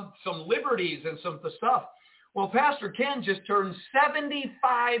 some liberties and some stuff. Well, Pastor Ken just turned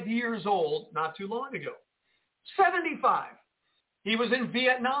 75 years old not too long ago. 75. He was in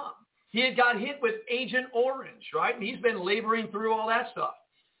Vietnam. He had got hit with Agent Orange, right? And he's been laboring through all that stuff.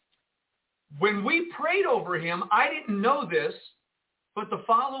 When we prayed over him, I didn't know this, but the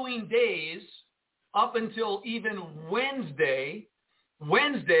following days, up until even Wednesday,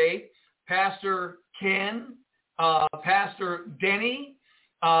 Pastor Ken, Pastor Denny,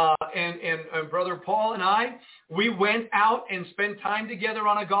 and Brother Paul and I, we went out and spent time together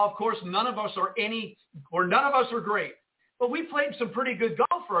on a golf course. None of us are great, but we played some pretty good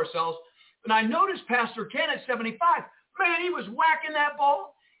golf for ourselves. And I noticed Pastor Ken at 75, man, he was whacking that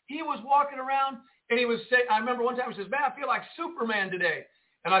ball. He was walking around, and he was saying, I remember one time he says, man, I feel like Superman today.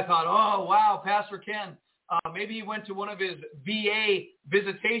 And I thought, oh, wow, Pastor Ken, maybe he went to one of his VA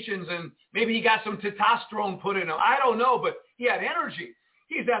visitations, and maybe he got some testosterone put in him. I don't know, but he had energy.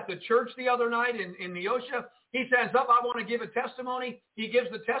 He's at the church the other night in Neosha. He stands up, I want to give a testimony. He gives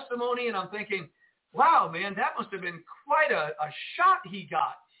the testimony, and I'm thinking, wow, man, that must have been quite a shot he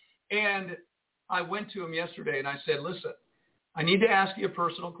got. And I went to him yesterday, and I said, listen, I need to ask you a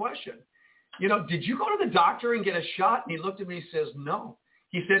personal question. Did you go to the doctor and get a shot? And he looked at me and he says, no.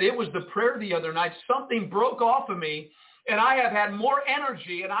 He said, it was the prayer the other night. Something broke off of me, and I have had more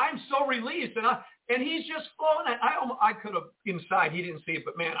energy, and I'm so released. And he's just flowing. I could have inside. He didn't see it,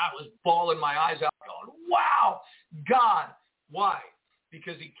 but, man, I was bawling my eyes out going, wow, God. Why?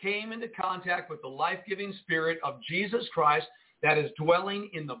 Because he came into contact with the life-giving spirit of Jesus Christ that is dwelling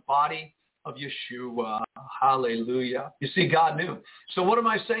in the body of Yeshua. Hallelujah. You see, God knew. So what am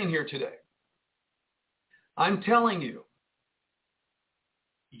I saying here today? I'm telling you,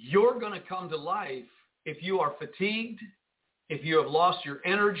 you're going to come to life if you are fatigued, if you have lost your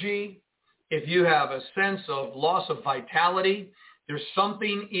energy, if you have a sense of loss of vitality. There's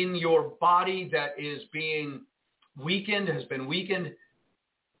something in your body that is being weakened, has been weakened.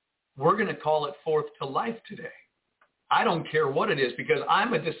 We're going to call it forth to life today. I don't care what it is, because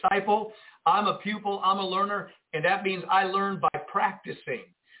I'm a disciple, I'm a pupil, I'm a learner, and that means I learn by practicing.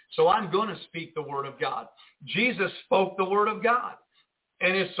 So I'm going to speak the word of God. Jesus spoke the word of God,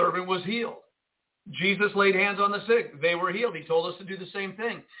 and his servant was healed. Jesus laid hands on the sick. They were healed. He told us to do the same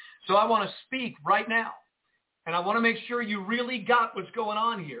thing. So I want to speak right now, and I want to make sure you really got what's going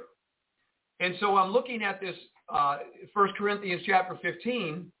on here. And so I'm looking at this 1 Corinthians chapter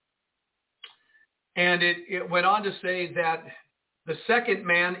 15, and it went on to say that the second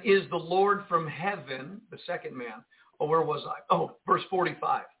man is the Lord from heaven, the second man. Oh, where was I? Oh, verse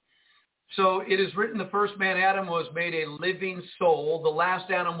 45. So it is written, the first man, Adam, was made a living soul. The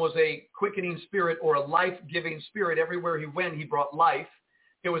last Adam was a quickening spirit, or a life-giving spirit. Everywhere he went, he brought life.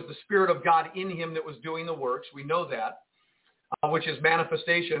 It was the Spirit of God in him that was doing the works. We know that, which is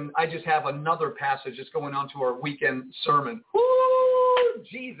manifestation. I just have another passage that's going on to our weekend sermon. Woo!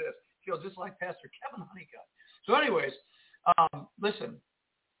 Jesus. Feel just like Pastor Kevin Honeycutt. So anyways, listen,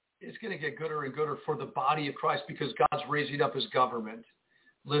 it's going to get gooder and gooder for the body of Christ, because God's raising up his government.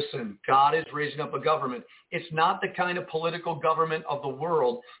 Listen, God is raising up a government. It's not the kind of political government of the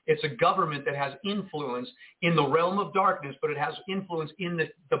world. It's a government that has influence in the realm of darkness, but it has influence in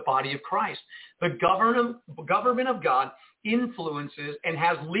the body of Christ. The government of God influences and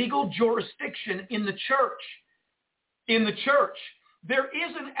has legal jurisdiction in the church. In the church. There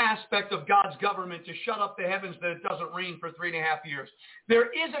is an aspect of God's government to shut up the heavens that it doesn't rain for 3.5 years. There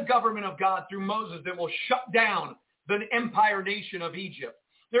is a government of God through Moses that will shut down the empire nation of Egypt.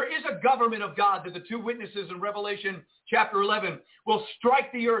 There is a government of God that the 2 witnesses in Revelation chapter 11 will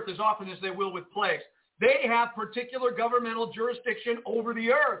strike the earth as often as they will with plagues. They have particular governmental jurisdiction over the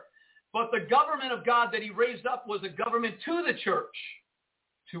earth. But the government of God that he raised up was a government to the church,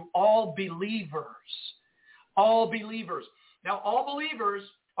 to all believers. All believers. Now, all believers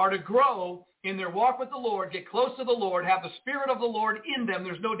are to grow in their walk with the Lord, get close to the Lord, have the Spirit of the Lord in them.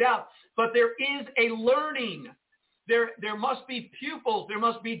 There's no doubt. But there is a learning. There must be pupils. There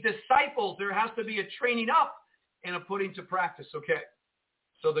must be disciples. There has to be a training up and a putting to practice. Okay.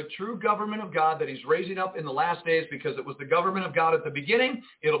 So the true government of God that he's raising up in the last days, because it was the government of God at the beginning,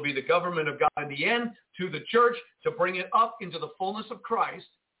 it'll be the government of God at the end to the church to bring it up into the fullness of Christ.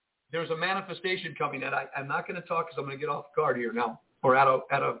 There's a manifestation coming that I'm not going to talk because I'm going to get off guard here now, or out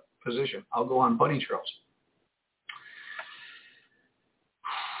of position. I'll go on bunny trails.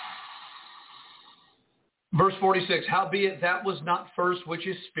 Verse 46, howbeit that was not first which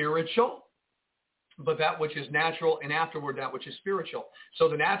is spiritual, but that which is natural, and afterward that which is spiritual. So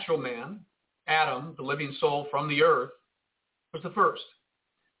the natural man, Adam, the living soul from the earth, was the first.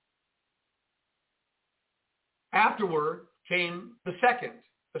 Afterward came the second,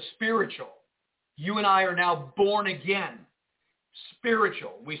 the spiritual. You and I are now born again,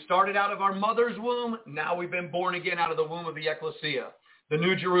 spiritual. We started out of our mother's womb. Now we've been born again out of the womb of the ecclesia, the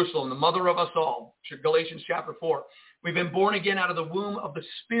New Jerusalem, the mother of us all, Galatians chapter 4. We've been born again out of the womb of the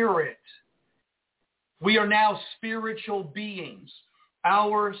Spirit. We are now spiritual beings.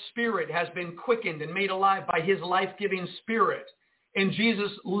 Our spirit has been quickened and made alive by his life-giving Spirit. And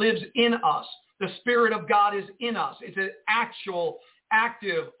Jesus lives in us. The Spirit of God is in us. It's an actual,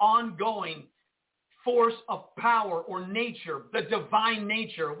 active, ongoing force of power or nature, the divine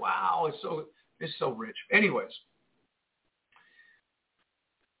nature. Wow, it's so rich. Anyways,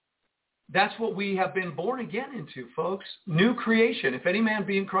 that's what we have been born again into, folks. New creation. If any man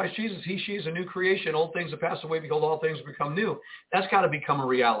be in Christ Jesus, he, she is a new creation. Old things have passed away. Behold, all things become new. That's got to become a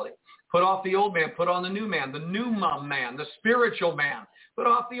reality. Put off the old man. Put on the new man, the spiritual man. Put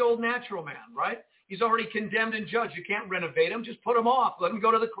off the old natural man, right? He's already condemned and judged. You can't renovate him. Just put him off. Let him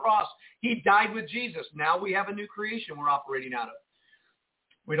go to the cross. He died with Jesus. Now we have a new creation we're operating out of.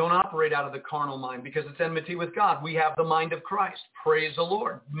 We don't operate out of the carnal mind because it's enmity with God. We have the mind of Christ. Praise the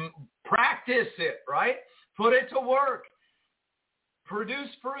Lord. Practice it, right? Put it to work. Produce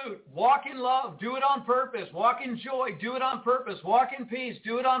fruit. Walk in love. Do it on purpose. Walk in joy. Do it on purpose. Walk in peace.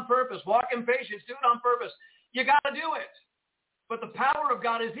 Do it on purpose. Walk in patience. Do it on purpose. You got to do it. But the power of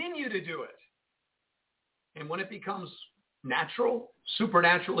God is in you to do it. And when it becomes natural,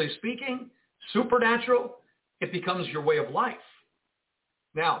 supernaturally speaking, supernatural, it becomes your way of life.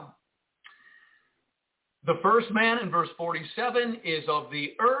 Now, the first man in verse 47 is of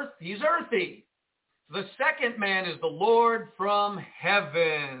the earth. He's earthy. The second man is the Lord from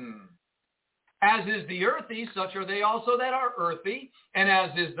heaven. As is the earthy, such are they also that are earthy. And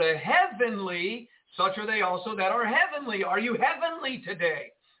as is the heavenly, such are they also that are heavenly. Are you heavenly today?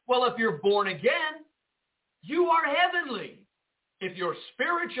 Well, if you're born again, you are heavenly. If you're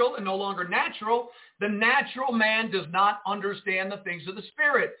spiritual and no longer natural, the natural man does not understand the things of the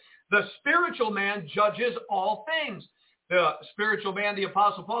Spirit. The spiritual man judges all things. The spiritual man, the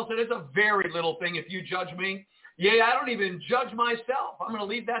Apostle Paul said, it's a very little thing if you judge me. Yeah, I don't even judge myself. I'm going to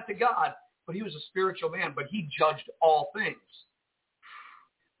leave that to God. But he was a spiritual man, but he judged all things.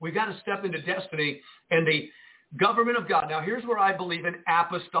 We've got to step into destiny and the government of God. Now, here's where I believe in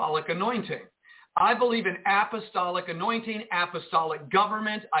apostolic anointing. I believe in apostolic anointing, apostolic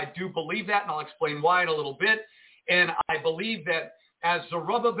government. I do believe that, and I'll explain why in a little bit. And I believe that as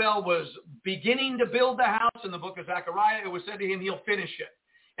Zerubbabel was beginning to build the house in the book of Zechariah, it was said to him, he'll finish it.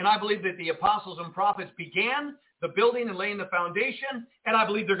 And I believe that the apostles and prophets began the building and laying the foundation, and I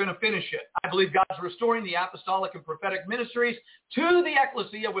believe they're going to finish it. I believe God's restoring the apostolic and prophetic ministries to the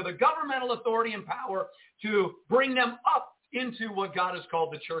ecclesia with a governmental authority and power to bring them up into what God has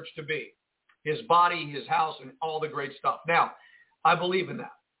called the church to be. His body, his house, and all the great stuff. Now, I believe in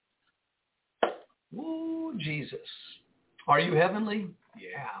that. Ooh, Jesus. Are you heavenly?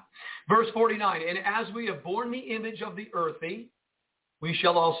 Yeah. Verse 49, and as we have borne the image of the earthy, we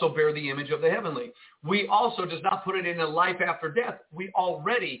shall also bear the image of the heavenly. We also does not put it in a life after death. We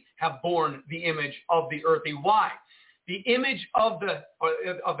already have borne the image of the earthy. Why? The image of the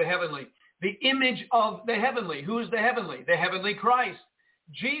heavenly. The image of the heavenly. Who is the heavenly? The heavenly Christ.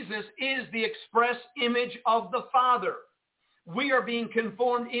 Jesus is the express image of the Father. We are being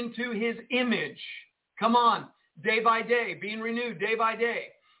conformed into his image. Come on, day by day, being renewed day by day,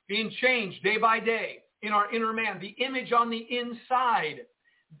 being changed day by day in our inner man, the image on the inside.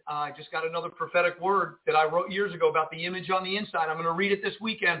 I just got another prophetic word that I wrote years ago about the image on the inside. I'm going to read it this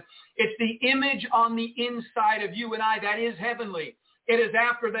weekend. It's the image on the inside of you and I that is heavenly. It is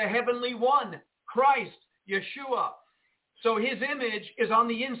after the heavenly one, Christ, Yeshua. So his image is on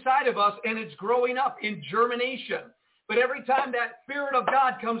the inside of us, and it's growing up in germination. But every time that Spirit of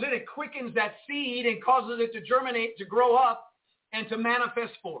God comes in, it quickens that seed and causes it to germinate, to grow up, and to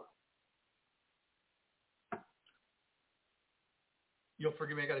manifest forth. You'll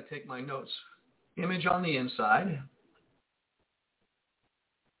forgive me, I got to take my notes. Image on the inside.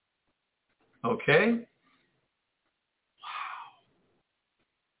 Okay. Wow.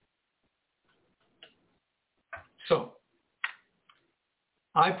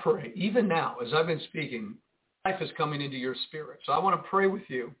 I pray, even now, as I've been speaking, life is coming into your spirit. So I want to pray with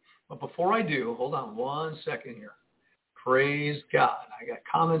you. But before I do, hold on 1 second here. Praise God. I got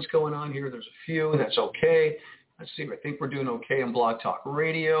comments going on here. There's a few. That's okay. Let's see. I think we're doing okay on Blog Talk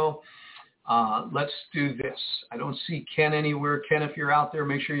Radio. Let's do this. I don't see Ken anywhere. Ken, if you're out there,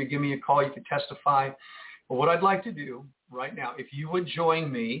 make sure you give me a call. You can testify. But what I'd like to do right now, if you would join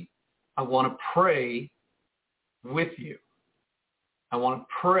me, I want to pray with you. I want to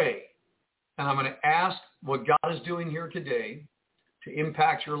pray. And I'm going to ask what God is doing here today to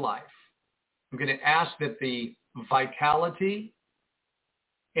impact your life. I'm going to ask that the vitality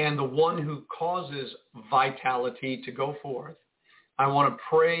and the one who causes vitality to go forth, I want to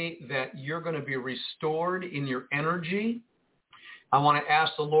pray that you're going to be restored in your energy. I want to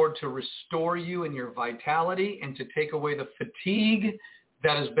ask the Lord to restore you in your vitality and to take away the fatigue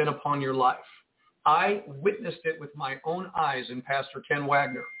that has been upon your life. I witnessed it with my own eyes in Pastor Ken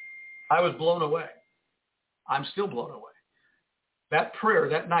Wagner. I was blown away. I'm still blown away. That prayer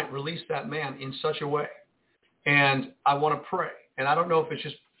that night released that man in such a way. And I want to pray. And I don't know if it's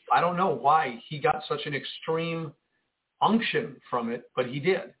just, I don't know why he got such an extreme unction from it, but he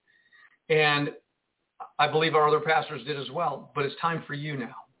did. And I believe our other pastors did as well. But it's time for you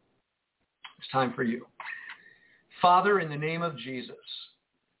now. It's time for you. Father, in the name of Jesus.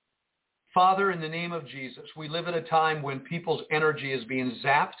 Father, in the name of Jesus, we live at a time when people's energy is being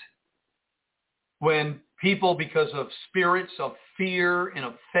zapped, when people, because of spirits of fear and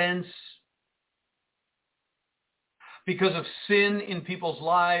offense, because of sin in people's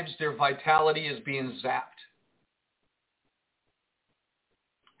lives, their vitality is being zapped.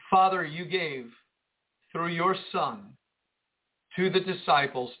 Father, you gave, through your Son, to the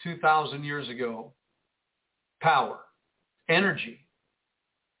disciples 2,000 years ago, power, energy.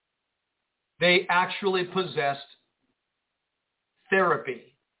 They actually possessed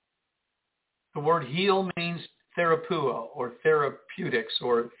therapy. The word heal means therapuo, or therapeutics,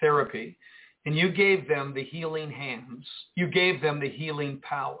 or therapy. And you gave them the healing hands. You gave them the healing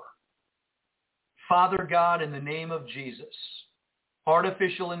power. Father God, in the name of Jesus,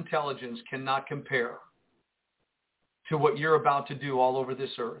 artificial intelligence cannot compare to what you're about to do all over this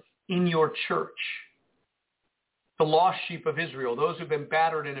earth, in your church. The lost sheep of Israel, those who've been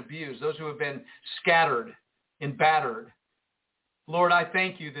battered and abused, those who have been scattered and battered. Lord, I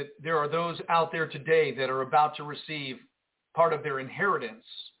thank you that there are those out there today that are about to receive part of their inheritance,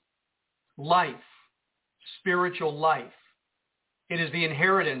 life, spiritual life. It is the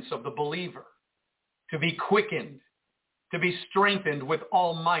inheritance of the believer to be quickened, to be strengthened with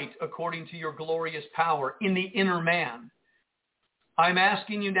all might according to your glorious power in the inner man. I'm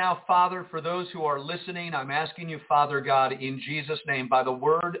asking you now, Father, for those who are listening, I'm asking you, Father God, in Jesus' name, by the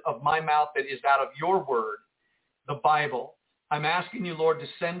word of my mouth that is out of your word, the Bible, I'm asking you, Lord, to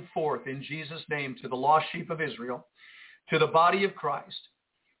send forth in Jesus' name to the lost sheep of Israel, to the body of Christ,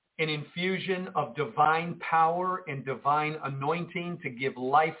 an infusion of divine power and divine anointing to give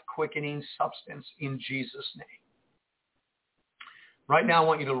life-quickening substance in Jesus' name. Right now, I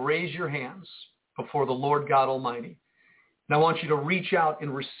want you to raise your hands before the Lord God Almighty. And I want you to reach out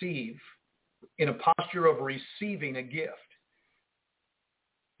and receive in a posture of receiving a gift.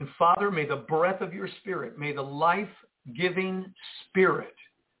 And Father, may the breath of your Spirit, may the life-giving Spirit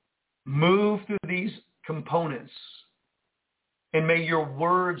move through these components. And may your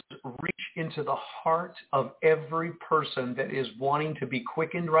words reach into the heart of every person that is wanting to be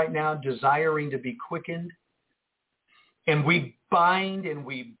quickened right now, desiring to be quickened. And we bind and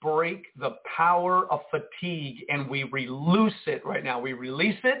we break the power of fatigue and we release it right now. We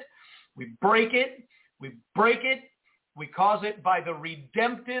release it. We break it. We break it. We cause it by the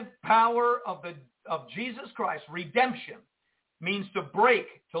redemptive power of Jesus Christ. Redemption means to break,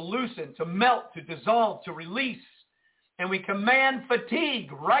 to loosen, to melt, to dissolve, to release. And we command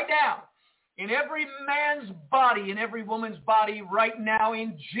fatigue right now in every man's body, in every woman's body right now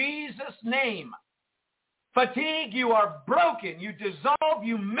in Jesus' name. Fatigue, you are broken. You dissolve,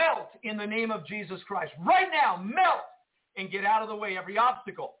 you melt in the name of Jesus Christ. Right now, melt and get out of the way. Every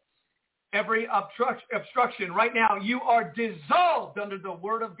obstacle, every obstruction, right now, you are dissolved under the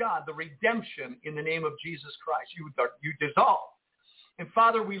word of God, the redemption in the name of Jesus Christ. You dissolve. And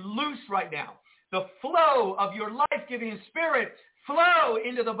Father, we loose right now the flow of your life-giving Spirit, flow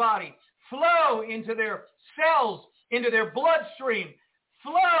into the body, flow into their cells, into their bloodstream,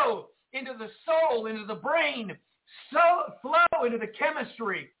 flow into the soul, into the brain, flow into the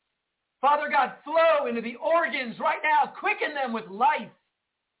chemistry. Father God, flow into the organs right now. Quicken them with life.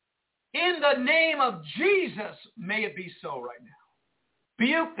 In the name of Jesus, may it be so right now.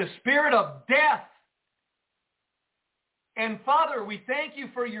 Rebuke the spirit of death And Father, we thank you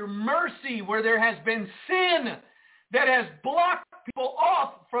for your mercy where there has been sin that has blocked people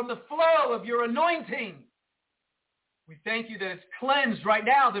off from the flow of your anointing. We thank you that it's cleansed right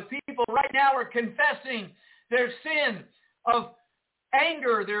now. The people right now are confessing their sin of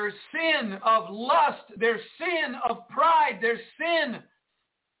anger, their sin of lust, their sin of pride, their sin,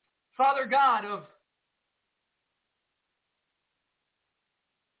 Father God, of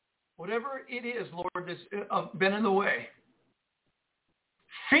whatever it is, Lord, that's been in the way.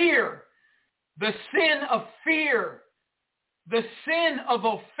 Fear, the sin of fear, the sin of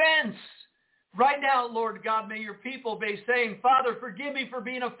offense. Right now, Lord God, may your people be saying, Father, forgive me for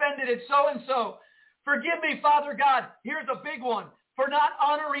being offended at so-and-so. Forgive me, Father God, here's a big one, for not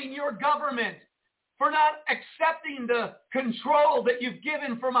honoring your government, for not accepting the control that you've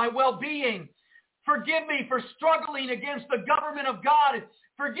given for my well-being. Forgive me for struggling against the government of God.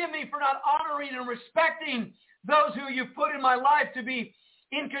 Forgive me for not honoring and respecting those who you've put in my life to be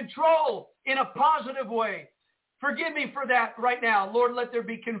in control in a positive way. Forgive me for that right now. Lord, let there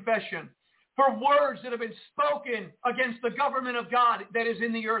be confession for words that have been spoken against the government of God that is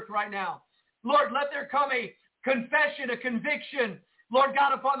in the earth right now. Lord, let there come a confession, a conviction, Lord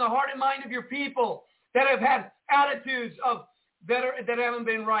God, upon the heart and mind of your people that have had attitudes that haven't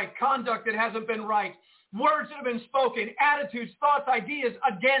been right, conduct that hasn't been right, words that have been spoken, attitudes, thoughts, ideas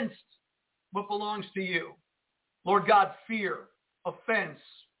against what belongs to you. Lord God, fear, offense,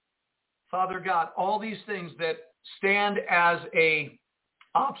 Father God, all these things that stand as a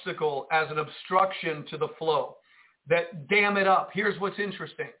obstacle, as an obstruction to the flow, that dam it up. Here's what's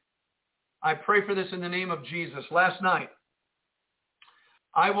interesting. I pray for this in the name of Jesus. Last night,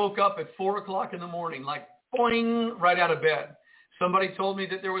 I woke up at 4 o'clock in the morning, like boing, right out of bed. Somebody told me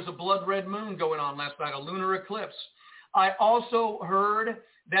that there was a blood red moon going on last night, a lunar eclipse. I also heard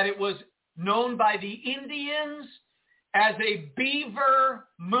that it was known by the Indians as a beaver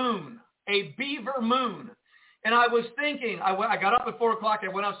moon, a beaver moon. And I was thinking, I got up at 4 o'clock, I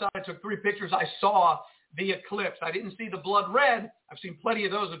went outside, I took 3 pictures, I saw the eclipse. I didn't see the blood red. I've seen plenty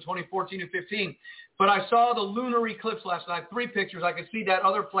of those in 2014 and 15. But I saw the lunar eclipse last night, 3 pictures. I could see that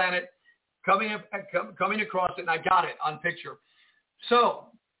other planet coming across it, and I got it on picture. So,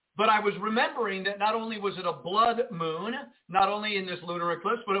 but I was remembering that not only was it a blood moon, not only in this lunar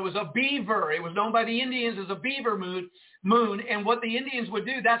eclipse, but it was a beaver. It was known by the Indians as a beaver moon. And what the Indians would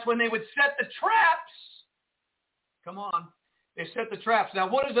do, that's when they would set the traps. Come on. They set the traps. Now,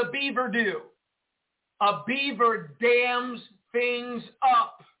 what does a beaver do? A beaver dams things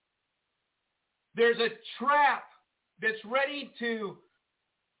up. There's a trap that's ready to,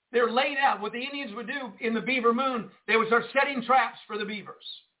 they're laid out. What the Indians would do in the beaver moon, they would start setting traps for the beavers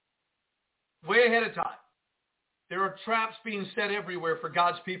way ahead of time. There are traps being set everywhere for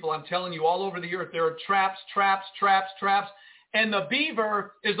God's people. I'm telling you, all over the earth, there are traps. And the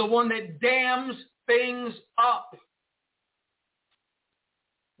beaver is the one that dams things up.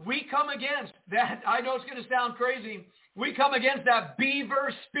 We come against that. I know it's going to sound crazy. We come against that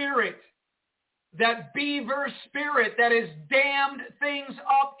beaver spirit that has dammed things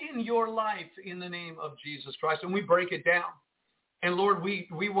up in your life in the name of Jesus Christ. And we break it down. And Lord, we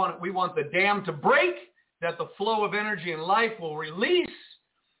want the dam to break, that the flow of energy and life will release.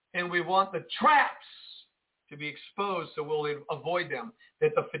 And we want the traps to be exposed so we'll avoid them,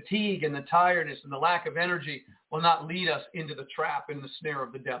 that the fatigue and the tiredness and the lack of energy will not lead us into the trap and the snare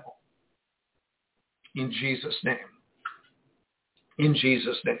of the devil. In Jesus' name. In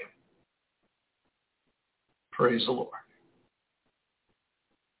Jesus' name. Praise the Lord.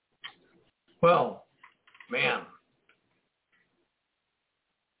 Well, man,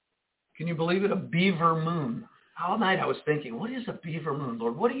 can you believe it? A beaver moon. All night I was thinking, what is a beaver moon,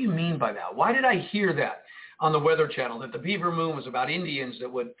 Lord? What do you mean by that? Why did I hear that on the Weather Channel, that the beaver moon was about Indians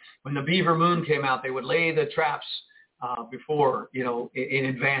that would, when the beaver moon came out, they would lay the traps before, in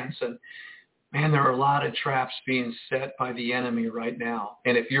advance. And man, there are a lot of traps being set by the enemy right now.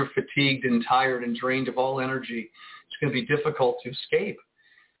 And if you're fatigued and tired and drained of all energy, it's going to be difficult to escape.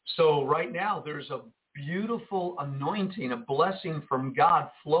 So right now, there's a beautiful anointing, a blessing from God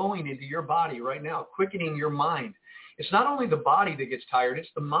flowing into your body right now, quickening your mind. It's not only the body that gets tired, it's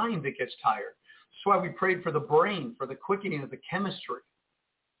the mind that gets tired. That's why we prayed for the brain, for the quickening of the chemistry.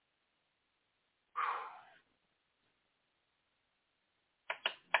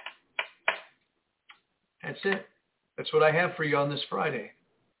 That's it. That's what I have for you on this Friday.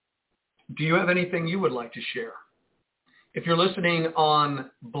 Do you have anything you would like to share? If you're listening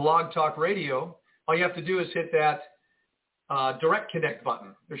on Blog Talk Radio, all you have to do is hit that Direct Connect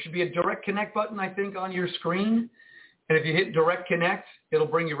button. There should be a Direct Connect button, I think, on your screen. And if you hit Direct Connect, it'll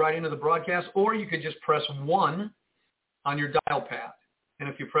bring you right into the broadcast. Or you could just press 1 on your dial pad. And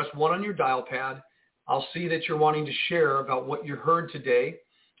if you press 1 on your dial pad, I'll see that you're wanting to share about what you heard today,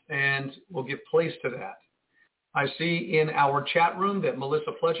 and we'll give place to that. I see in our chat room that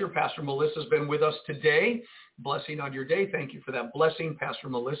Melissa Fletcher, Pastor Melissa, has been with us today. Blessing on your day. Thank you for that blessing, Pastor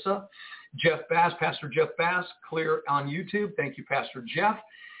Melissa. Jeff Bass, Pastor Jeff Bass, clear on YouTube. Thank you, Pastor Jeff.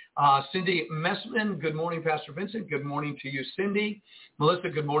 Cindy Messman, good morning, Pastor Vincent. Good morning to you, Cindy. Melissa,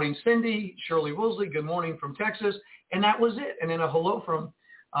 good morning, Cindy. Shirley Woolsey, good morning from Texas. And that was it. And then a hello from,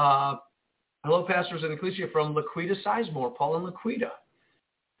 hello, Pastors and Ecclesia from Laquita Sizemore, Paul and Laquita.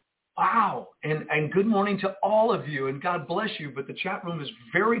 Wow. And good morning to all of you, and God bless you. But the chat room is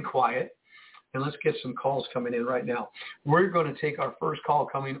very quiet. And let's get some calls coming in right now. We're going to take our first call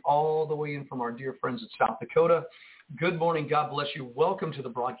coming all the way in from our dear friends at South Dakota. Good morning. God bless you. Welcome to the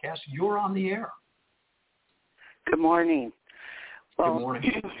broadcast. You're on the air. Good morning. Well, good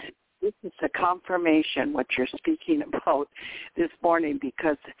morning. This is a confirmation what you're speaking about this morning,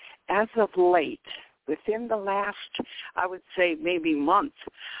 because as of late, within the last, I would say maybe month,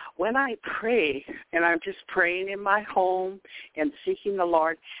 when I pray, and I'm just praying in my home and seeking the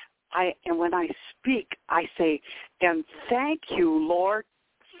Lord, and when I speak, I say, and thank you, Lord,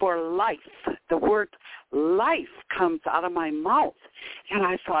 for life. The word life comes out of my mouth. And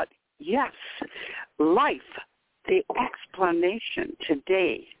I thought, yes, life. The explanation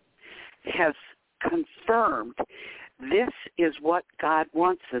today has confirmed this is what God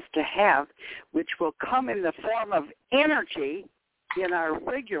wants us to have, which will come in the form of energy in our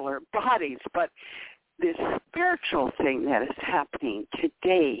regular bodies. But this spiritual thing that is happening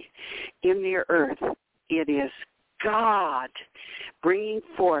today in the earth, it is God bringing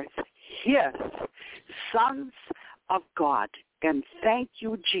forth his sons of God. And thank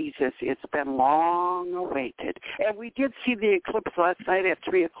you, Jesus. It's been long awaited. And we did see the eclipse last night at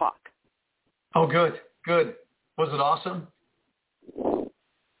 3 o'clock. Oh, good. Good. Was it awesome?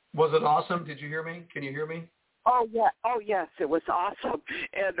 Was it awesome? Did you hear me? Can you hear me? Oh, yeah. Oh, yes. It was awesome.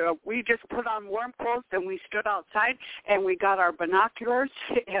 And we just put on warm clothes and we stood outside and we got our binoculars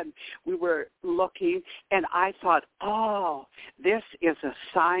and we were looking. And I thought, oh, this is a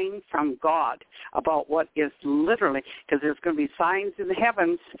sign from God about what is literally, because there's going to be signs in the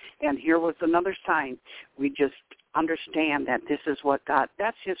heavens. And here was another sign. We just understand that this is what God,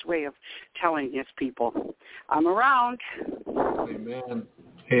 that's his way of telling his people, I'm around. Amen.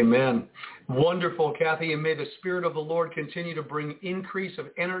 Amen. Wonderful, Kathy, and may the Spirit of the Lord continue to bring increase of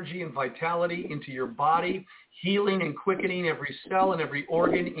energy and vitality into your body, healing and quickening every cell and every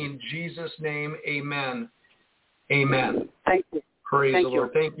organ in Jesus' name. Amen. Amen. Thank you. Praise the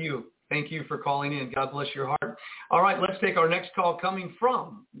Lord. Thank you. Thank you for calling in. God bless your heart. All right, let's take our next call coming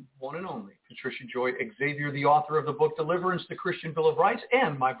from one and only Patricia Joy Xavier, the author of the book Deliverance, the Christian Bill of Rights,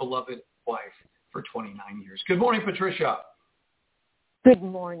 and my beloved wife for 29 years. Good morning, Patricia. Good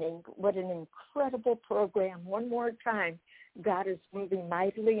morning. What an incredible program. One more time, God is moving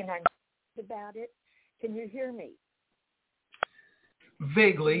mightily, and I'm about it. Can you hear me?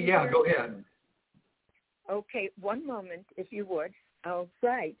 Vaguely, yeah, go ahead. Okay, one moment, if you would. All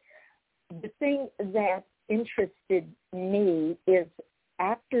right. The thing that interested me is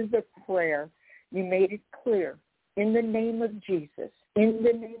after the prayer, you made it clear, in the name of Jesus,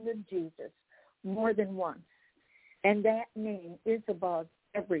 more than once. And that name is above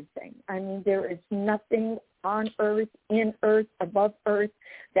everything. I mean, there is nothing on earth, in earth, above earth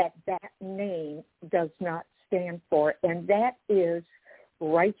that name does not stand for. And that is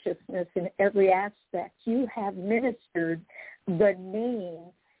righteousness in every aspect. You have ministered. The name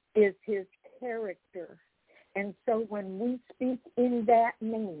is his character. And so when we speak in that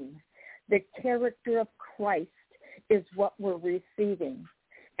name, the character of Christ is what we're receiving.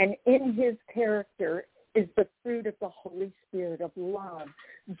 And in his character is the fruit of the Holy Spirit of love,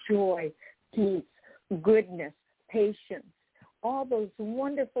 joy, peace, goodness, patience, all those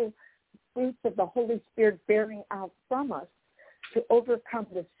wonderful fruits of the Holy Spirit bearing out from us to overcome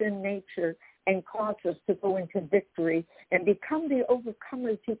the sin nature and cause us to go into victory and become the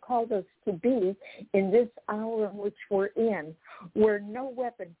overcomers he called us to be in this hour in which we're in, where no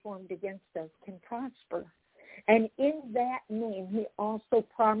weapon formed against us can prosper. And in that name, he also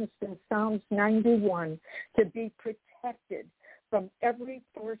promised in Psalms 91 to be protected from every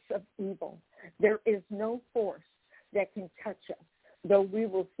force of evil. There is no force that can touch us. Though we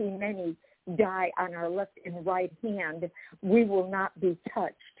will see many die on our left and right hand, we will not be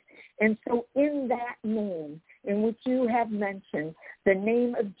touched. And so in that name, in which you have mentioned, the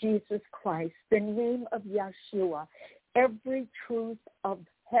name of Jesus Christ, the name of Yeshua, every truth of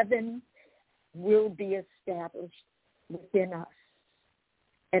heaven will be established within us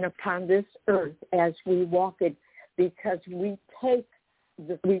and upon this earth as we walk it because we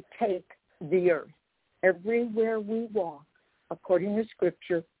take the earth. Everywhere we walk, according to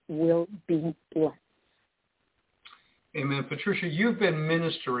Scripture, will be blessed. Amen. Patricia, you've been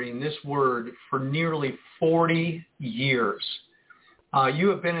ministering this word for nearly 40 years. You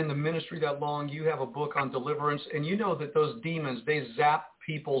have been in the ministry that long. You have a book on deliverance, and you know that those demons, they zap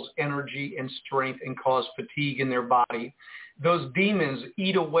people's energy and strength and cause fatigue in their body. Those demons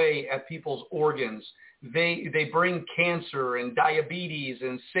eat away at people's organs. They bring cancer and diabetes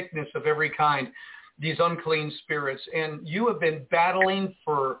and sickness of every kind, these unclean spirits. And you have been battling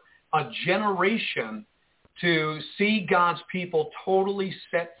for a generation to see God's people totally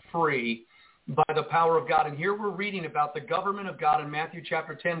set free by the power of God. And here we're reading about the government of God in Matthew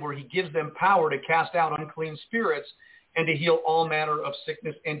chapter 10, where he gives them power to cast out unclean spirits and to heal all manner of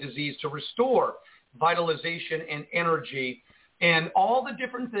sickness and disease, to restore vitalization and energy and all the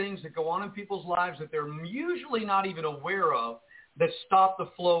different things that go on in people's lives that they're usually not even aware of that stop the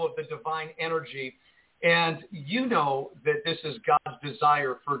flow of the divine energy. And you know that this is God's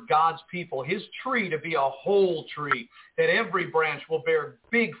desire for God's people, his tree to be a whole tree, that every branch will bear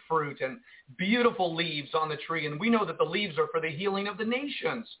big fruit and beautiful leaves on the tree. And we know that the leaves are for the healing of the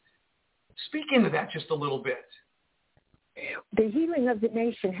nations. Speak into that just a little bit. The healing of the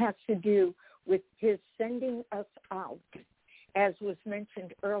nation has to do with his sending us out, as was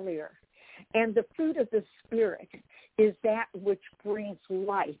mentioned earlier. And the fruit of the Spirit is that which brings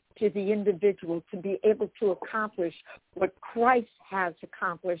life to the individual to be able to accomplish what Christ has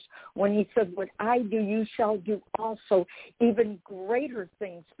accomplished when he said, what I do, you shall do also, even greater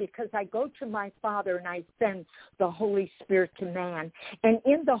things, because I go to my Father and I send the Holy Spirit to man. And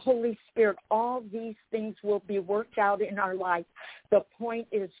in the Holy Spirit, all these things will be worked out in our life. The point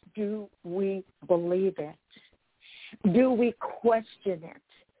is, do we believe it? Do we question it?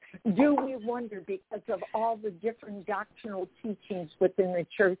 Do we wonder because of all the different doctrinal teachings within the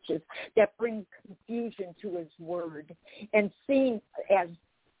churches that bring confusion to his word and seen as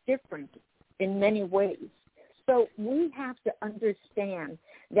different in many ways? So we have to understand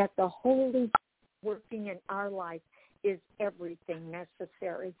that the Holy Spirit working in our life is everything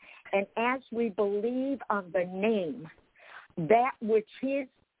necessary. And as we believe on the name, that which his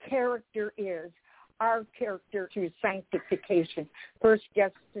character is, our character through sanctification. First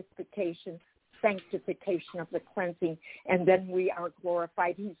justification, sanctification of the cleansing, and then we are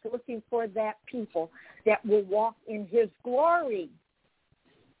glorified. He's looking for that people that will walk in his glory.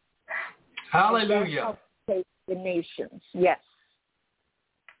 Hallelujah. Save the nations. Yes.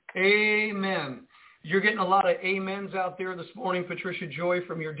 Amen. You're getting a lot of amens out there this morning, Patricia Joy,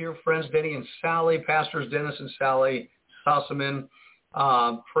 from your dear friends Denny and Sally, Pastors Dennis and Sally Sossaman.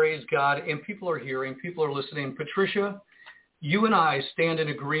 Praise God. And people are hearing, people are listening. Patricia, you and I stand in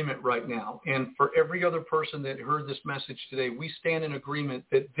agreement right now. And for every other person that heard this message today, we stand in agreement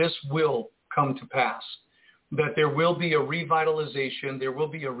that this will come to pass, that there will be a revitalization, there will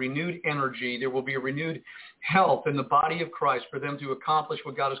be a renewed energy, there will be a renewed health in the body of Christ for them to accomplish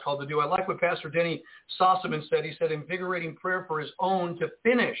what God has called to do. I like what Pastor Denny Sossaman said. He said, invigorating prayer for his own to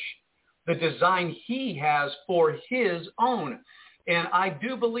finish the design he has for his own. And I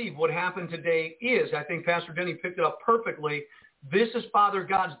do believe what happened today is, I think Pastor Denny picked it up perfectly, this is Father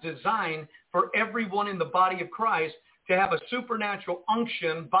God's design for everyone in the body of Christ to have a supernatural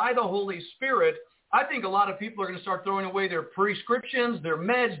unction by the Holy Spirit. I think a lot of people are going to start throwing away their prescriptions, their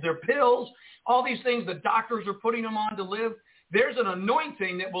meds, their pills, all these things the doctors are putting them on to live. There's an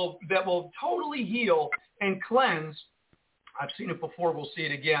anointing that will totally heal and cleanse. I've seen it before. We'll see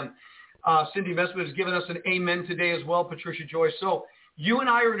it again. Cindy Messman has given us an amen today as well, Patricia Joy. So you and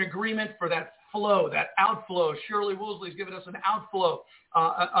I are in agreement for that flow, that outflow. Shirley Woolsey's given us an outflow,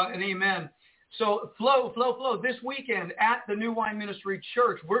 an amen. So flow. This weekend at the New Wine Ministry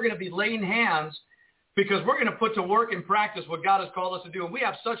Church, we're going to be laying hands because we're going to put to work and practice what God has called us to do. And we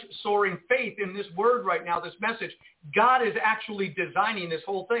have such soaring faith in this word right now, this message. God is actually designing this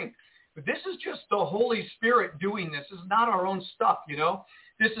whole thing. But this is just the Holy Spirit doing this. This is not our own stuff, you know.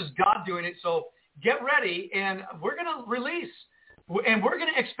 This is God doing it. So get ready, and we're going to release, and we're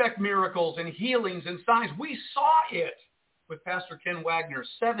going to expect miracles and healings and signs. We saw it with Pastor Ken Wagner.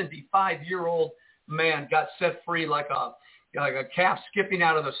 75-year-old man got set free like a calf skipping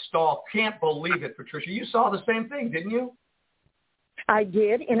out of the stall. Can't believe it, Patricia. You saw the same thing, didn't you? I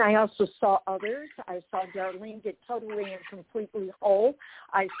did, and I also saw others. I saw Darlene get totally and completely whole.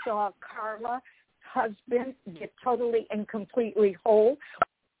 I saw Carla's husband get totally and completely whole.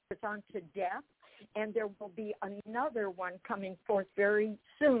 Was on to death. and there will be another one coming forth very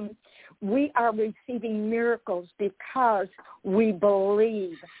soon. We are receiving miracles because we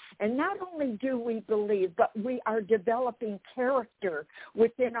believe. And not only do we believe, but we are developing character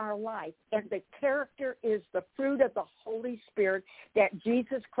within our life. And the character is the fruit of the Holy Spirit that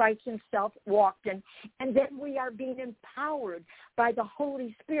Jesus Christ himself walked in. And then we are being empowered by the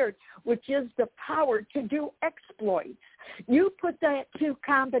Holy Spirit, which is the power to do exploits. You put that two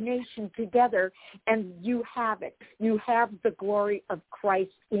combination together and you have it. You have the glory of Christ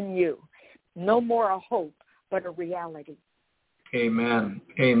in you. No more a hope, but a reality. Amen.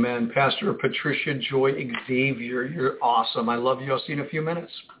 Amen. Pastor Patricia Joy Xavier, you're awesome. I love you. I'll see you in a few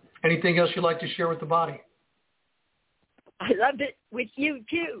minutes. Anything else you'd like to share with the body? I love it with you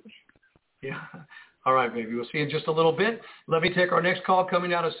too. Yeah. All right, baby. We'll see you in just a little bit. Let me take our next call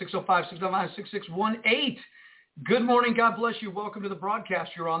coming out of 605-695-6618. Good morning. God bless you. Welcome to the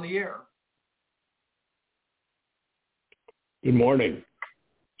broadcast. You're on the air. Good morning.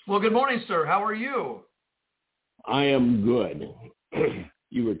 Well, good morning, sir. How are you? I am good.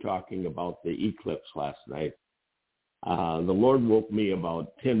 You were talking about the eclipse last night. The Lord woke me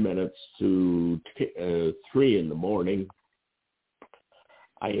about 10 minutes to 3 in the morning.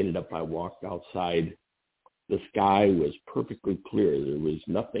 I walked outside. The sky was perfectly clear. There was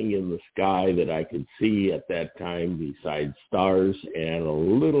nothing in the sky that I could see at that time besides stars and a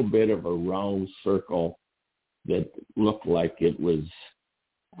little bit of a round circle that looked like it was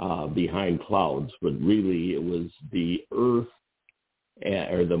behind clouds, but really it was the earth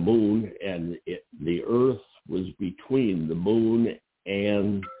or the moon, and the earth was between the moon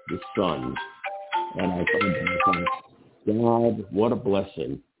and the sun. And I thought, God, what a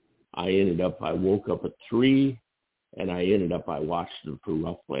blessing. I woke up at 3, and I watched it for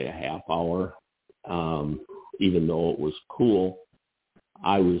roughly a half hour. Even though it was cool,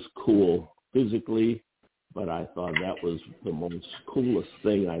 I was cool physically, but I thought that was the most coolest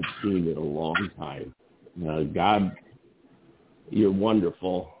thing I've seen in a long time. God, you're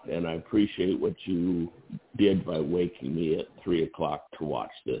wonderful, and I appreciate what you did by waking me at 3 o'clock to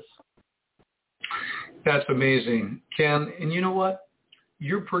watch this. That's amazing, Ken. And you know what?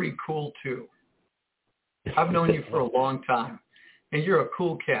 You're pretty cool, too. I've known you for a long time, and you're a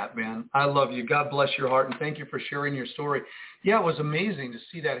cool cat, man. I love you. God bless your heart, and thank you for sharing your story. Yeah, it was amazing to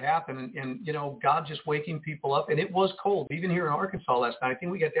see that happen, and you know, God just waking people up. And it was cold, even here in Arkansas last night. I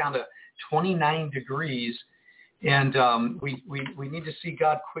think we got down to 29 degrees, and we need to see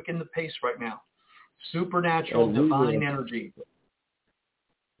God quicken the pace right now. Supernatural, divine energy.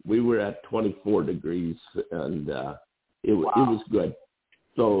 We were at 24 degrees, and it was good.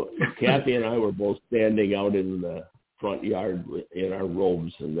 So Kathy and I were both standing out in the front yard in our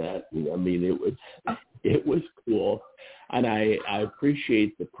robes and that. And, I mean, it was cool. And I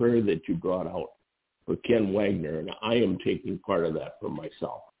appreciate the prayer that you brought out for Ken Wagner, and I am taking part of that for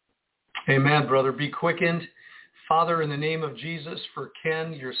myself. Amen, brother. Be quickened. Father, in the name of Jesus, for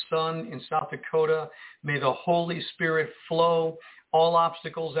Ken, your son in South Dakota, may the Holy Spirit flow all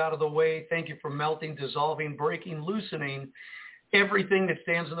obstacles out of the way. Thank you for melting, dissolving, breaking, loosening everything that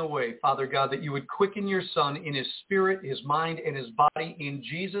stands in the way, Father God, that you would quicken your son in his spirit, his mind, and his body in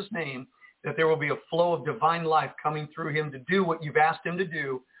Jesus' name, that there will be a flow of divine life coming through him to do what you've asked him to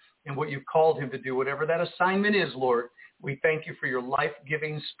do and what you've called him to do, whatever that assignment is, Lord. We thank you for your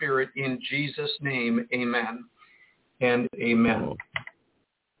life-giving spirit in Jesus' name. Amen and amen.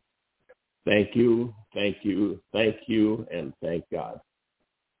 Thank you, thank you, thank you, and thank God.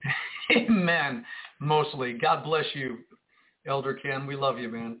 Amen. Mostly. God bless you, Elder Ken. We love you,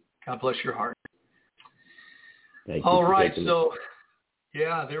 man. God bless your heart. Thank you. All right, so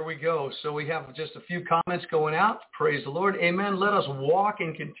yeah, there we go. So we have just a few comments going out. Praise the Lord. Amen. Let us walk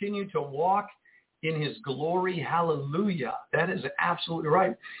and continue to walk in his glory. Hallelujah. That is absolutely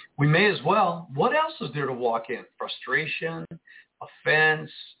right. We may as well. What else is there to walk in? Frustration,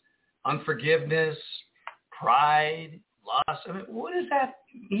 offense, unforgiveness, pride, lust. I mean, what does that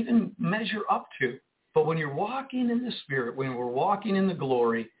even measure up to? But when you're walking in the Spirit, when we're walking in the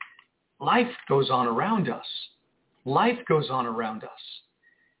glory, life goes on around us. Life goes on around us.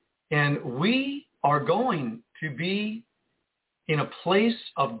 And we are going to be in a place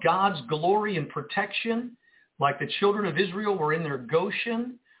of God's glory and protection, like the children of Israel were in their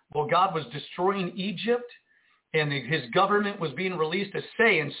Goshen. Well, God was destroying Egypt, and his government was being released to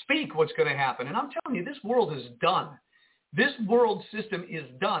say and speak what's going to happen. And I'm telling you, this world is done. This world system is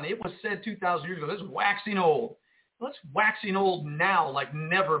done. It was said 2,000 years ago, this is waxing old. Well, it's waxing old now like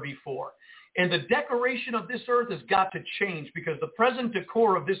never before. And the decoration of this earth has got to change because the present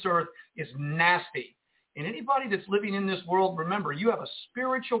decor of this earth is nasty. And anybody that's living in this world, remember, you have a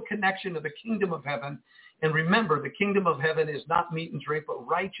spiritual connection to the kingdom of heaven. And remember, the kingdom of heaven is not meat and drink, but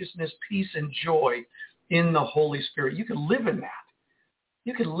righteousness, peace, and joy in the Holy Spirit. You can live in that.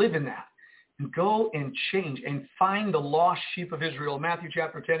 You can live in that and go and change and find the lost sheep of Israel. In Matthew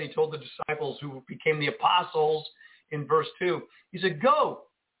chapter 10, he told the disciples who became the apostles in verse 2, he said, go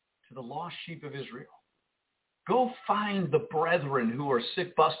to the lost sheep of Israel. Go find the brethren who are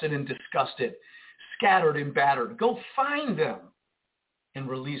sick, busted, and disgusted, scattered and battered. Go find them and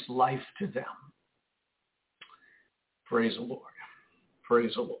release life to them. Praise the Lord.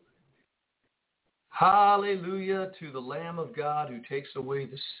 Praise the Lord. Hallelujah to the Lamb of God who takes away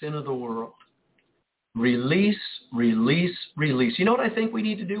the sin of the world. Release, release, release. You know what I think we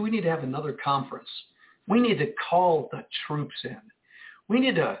need to do? We need to have another conference. We need to call the troops in. We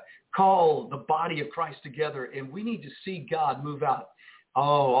need to call the body of Christ together, and we need to see God move out.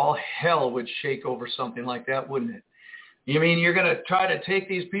 Oh, all hell would shake over something like that, wouldn't it? You mean you're going to try to take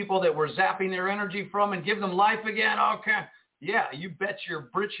these people that we're zapping their energy from and give them life again? Okay. Yeah, you bet your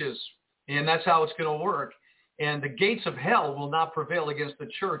britches. And that's how it's going to work. And the gates of hell will not prevail against the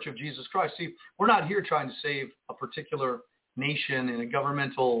church of Jesus Christ. See, we're not here trying to save a particular nation in a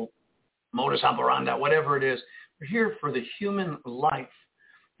governmental modus operandi, whatever it is. We're here for the human life.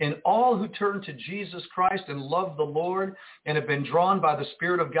 And all who turn to Jesus Christ and love the Lord and have been drawn by the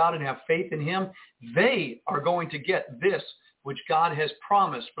Spirit of God and have faith in him, they are going to get this which God has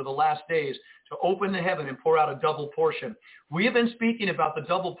promised for the last days, to open the heaven and pour out a double portion. We have been speaking about the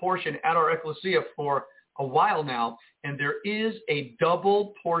double portion at our ecclesia for a while now, and there is a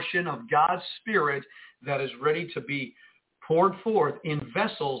double portion of God's Spirit that is ready to be poured forth in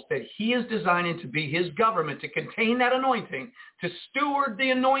vessels that he is designing to be his government, to contain that anointing, to steward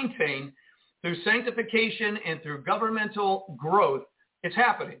the anointing through sanctification and through governmental growth. It's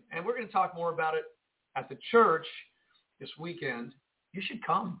happening, and we're going to talk more about it at the church this weekend. You should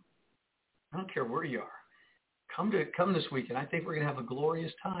come. I don't care where you are. Come this weekend. I think we're going to have a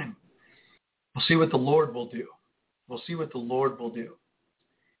glorious time. We'll see what the Lord will do. We'll see what the Lord will do.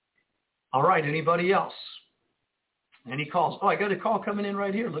 All right, anybody else? Any calls? Oh, I got a call coming in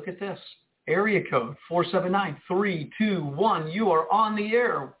right here. Look at this. Area code 479-321. You are on the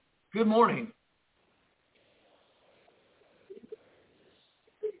air. Good morning.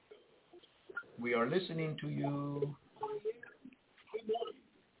 We are listening to you.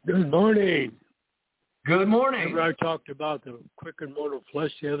 Good morning. Good morning. Remember I talked about the quickened mortal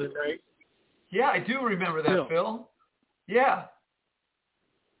flesh the other night? Yeah, I do remember that, Phil. Yeah.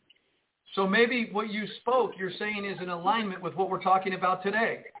 So maybe what you spoke, you're saying is in alignment with what we're talking about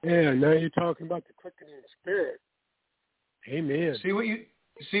today. Yeah, now you're talking about the quickening spirit. Amen. See what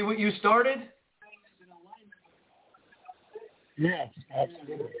you started? Yes,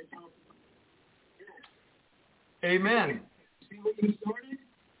 absolutely. Amen. See what you started?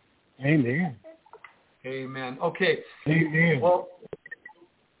 Amen. Amen. Okay. Amen. Well,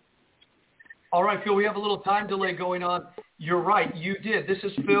 all right, Phil, we have a little time delay going on. You're right. You did. This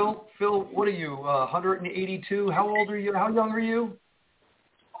is Phil. Phil, what are you, 182? How old are you? How young are you?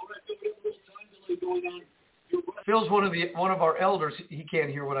 All right, Phil, we have a little time delay going on. Phil's one of our elders. He can't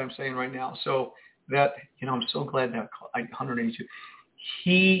hear what I'm saying right now. So that, I'm so glad that 182.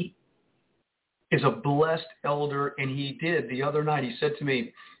 He is a blessed elder, and he did the other night. He said to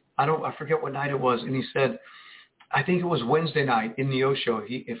me, I forget what night it was, and he said, I think it was Wednesday night in the Osho.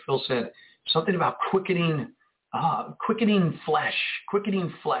 Phil said something about quickening flesh,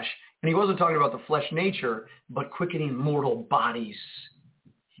 and he wasn't talking about the flesh nature, but quickening mortal bodies.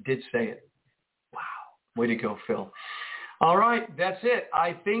 He did say it. Wow, way to go, Phil. All right, that's it.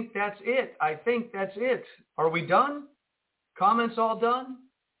 I think that's it. Are we done? Comments all done?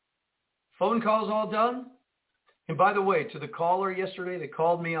 Phone calls all done? And by the way, to the caller yesterday that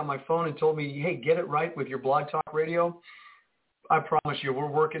called me on my phone and told me, hey, get it right with your Blog Talk Radio, I promise you, we're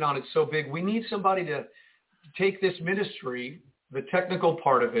working on it so big. We need somebody to take this ministry, the technical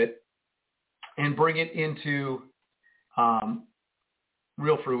part of it, and bring it into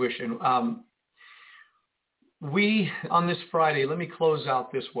real fruition. We, on this Friday, let me close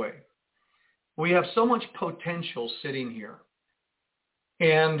out this way. We have so much potential sitting here.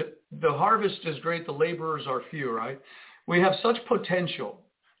 And the harvest is great, the laborers are few, right? We have such potential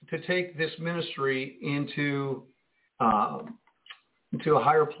to take this ministry into a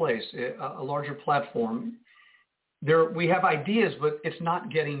higher place, a larger platform. We have ideas, but it's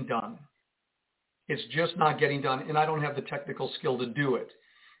not getting done. It's just not getting done, and I don't have the technical skill to do it.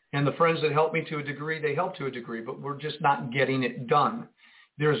 And the friends that help me to a degree, they help to a degree, but we're just not getting it done.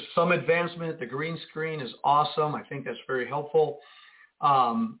 There's some advancement. The green screen is awesome. I think that's very helpful.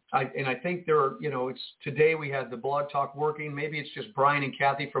 I think there are, it's today we had the Blog Talk working. Maybe it's just Brian and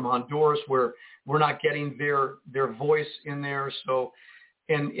Kathy from Honduras where we're not getting their voice in there. So,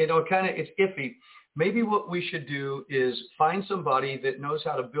 and it's iffy. Maybe what we should do is find somebody that knows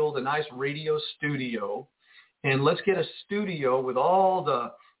how to build a nice radio studio, and let's get a studio with all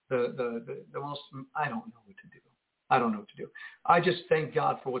the most, I don't know what to do. I just thank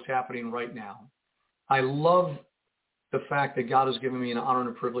God for what's happening right now. I love the fact that God has given me an honor and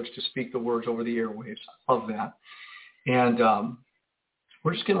a privilege to speak the words over the airwaves. I love that. And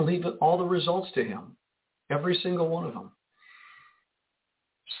we're just going to leave all the results to him, every single one of them.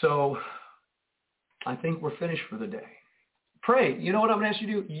 So I think we're finished for the day. Pray. You know what I'm going to ask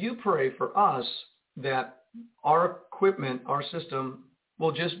you to do? You pray for us that our equipment, our system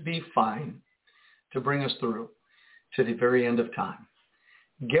will just be fine to bring us through to the very end of time.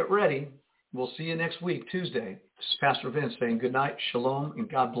 Get ready. We'll see you next week, Tuesday. This is Pastor Vince saying good night, shalom, and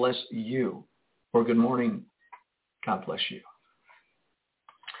God bless you. Or good morning, God bless you.